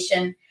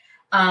appreciation.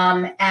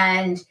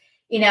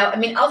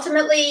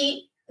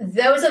 Ultimately,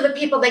 those are the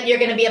people that you're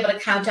going to be able to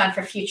count on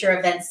for future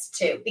events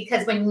too,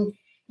 because when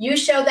you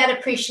show that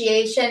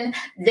appreciation,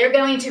 they're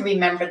going to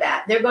remember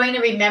that. They're going to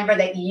remember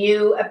that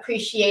you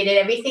appreciated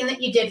everything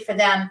that you did for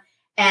them.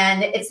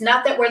 And it's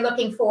not that we're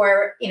looking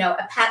for,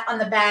 a pat on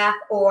the back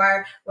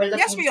or we're looking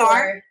Yes, we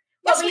are.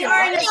 Well, we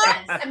are in a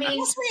sense. I mean,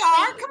 yes, we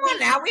are. Come on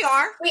now, we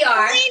are. We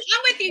are.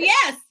 I'm with you.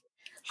 Yes.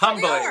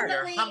 Humbly.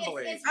 It's I'm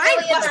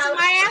really busting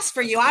my ass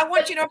for you. I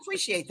want you to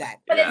appreciate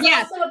that. But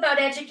it's also about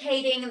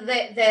educating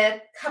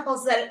the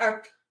couples that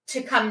are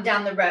to come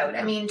down the road.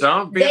 I mean,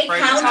 don't be they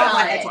afraid count to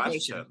on ask it.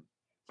 question.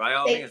 By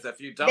all means,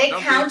 if you don't, they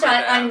don't count be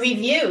afraid on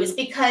reviews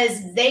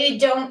because they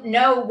don't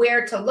know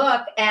where to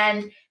look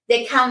and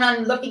they count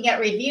on looking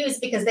at reviews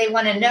because they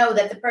want to know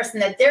that the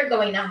person that they're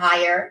going to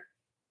hire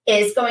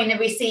is going to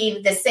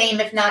receive the same,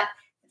 if not,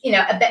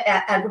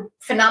 a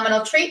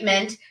phenomenal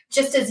treatment,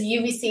 just as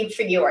you received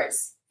for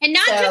yours. And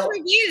not just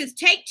reviews.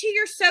 Take to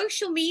your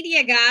social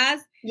media, guys.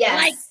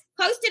 Yes. Like,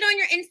 post it on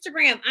your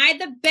Instagram. I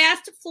had the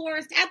best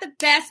florist, I had the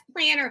best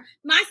planner.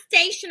 My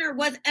stationer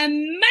was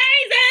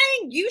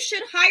amazing. You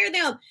should hire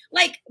them.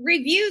 Like,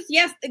 reviews,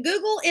 yes,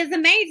 Google is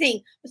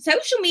amazing.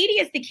 Social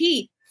media is the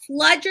key.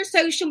 Flood your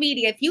social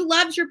media. If you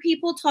love your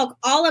people, talk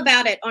all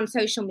about it on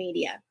social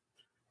media.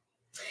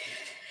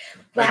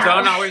 But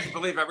don't always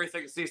believe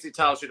everything Cece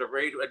tells you to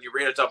read. When you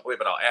read it, don't believe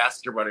it. I'll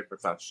ask your wedding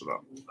professional.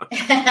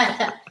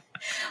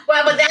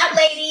 Well, with that,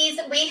 ladies,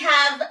 we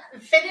have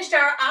finished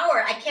our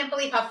hour. I can't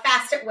believe how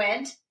fast it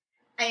went.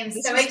 I am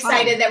so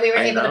excited that we were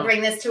able to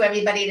bring this to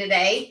everybody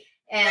today.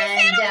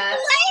 And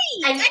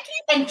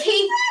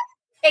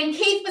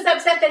Keith was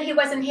upset that he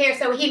wasn't here,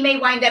 so he may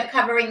wind up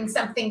covering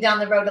something down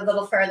the road a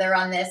little further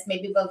on this.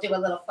 Maybe we'll do a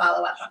little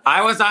follow-up.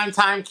 I was on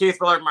time, Keith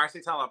Willard. Marcy,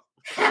 tell him.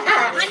 He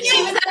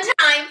was on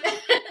time.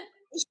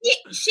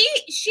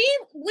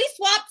 We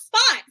swapped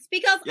spots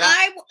because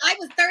I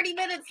was 30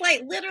 minutes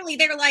late. Literally,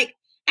 they were like,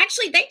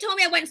 actually, they told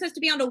me I wasn't supposed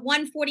to be on to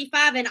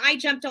 1:45 and I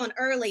jumped on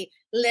early.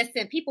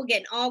 Listen, people get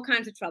in all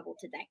kinds of trouble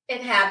today.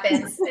 It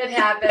happens.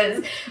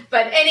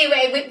 But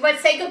anyway,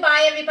 let's say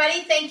goodbye,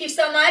 everybody. Thank you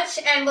so much.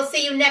 And we'll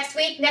see you next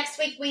week. Next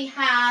week, we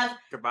have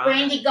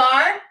Brandy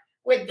Gar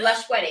with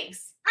Blush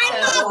Weddings. I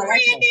love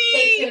Brandy.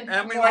 Stay tuned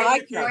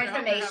for more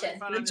information.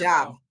 Good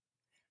job.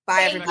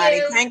 Bye,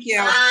 everybody. Thank you.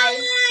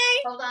 Bye.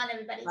 Hold on,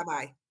 everybody.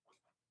 Bye-bye.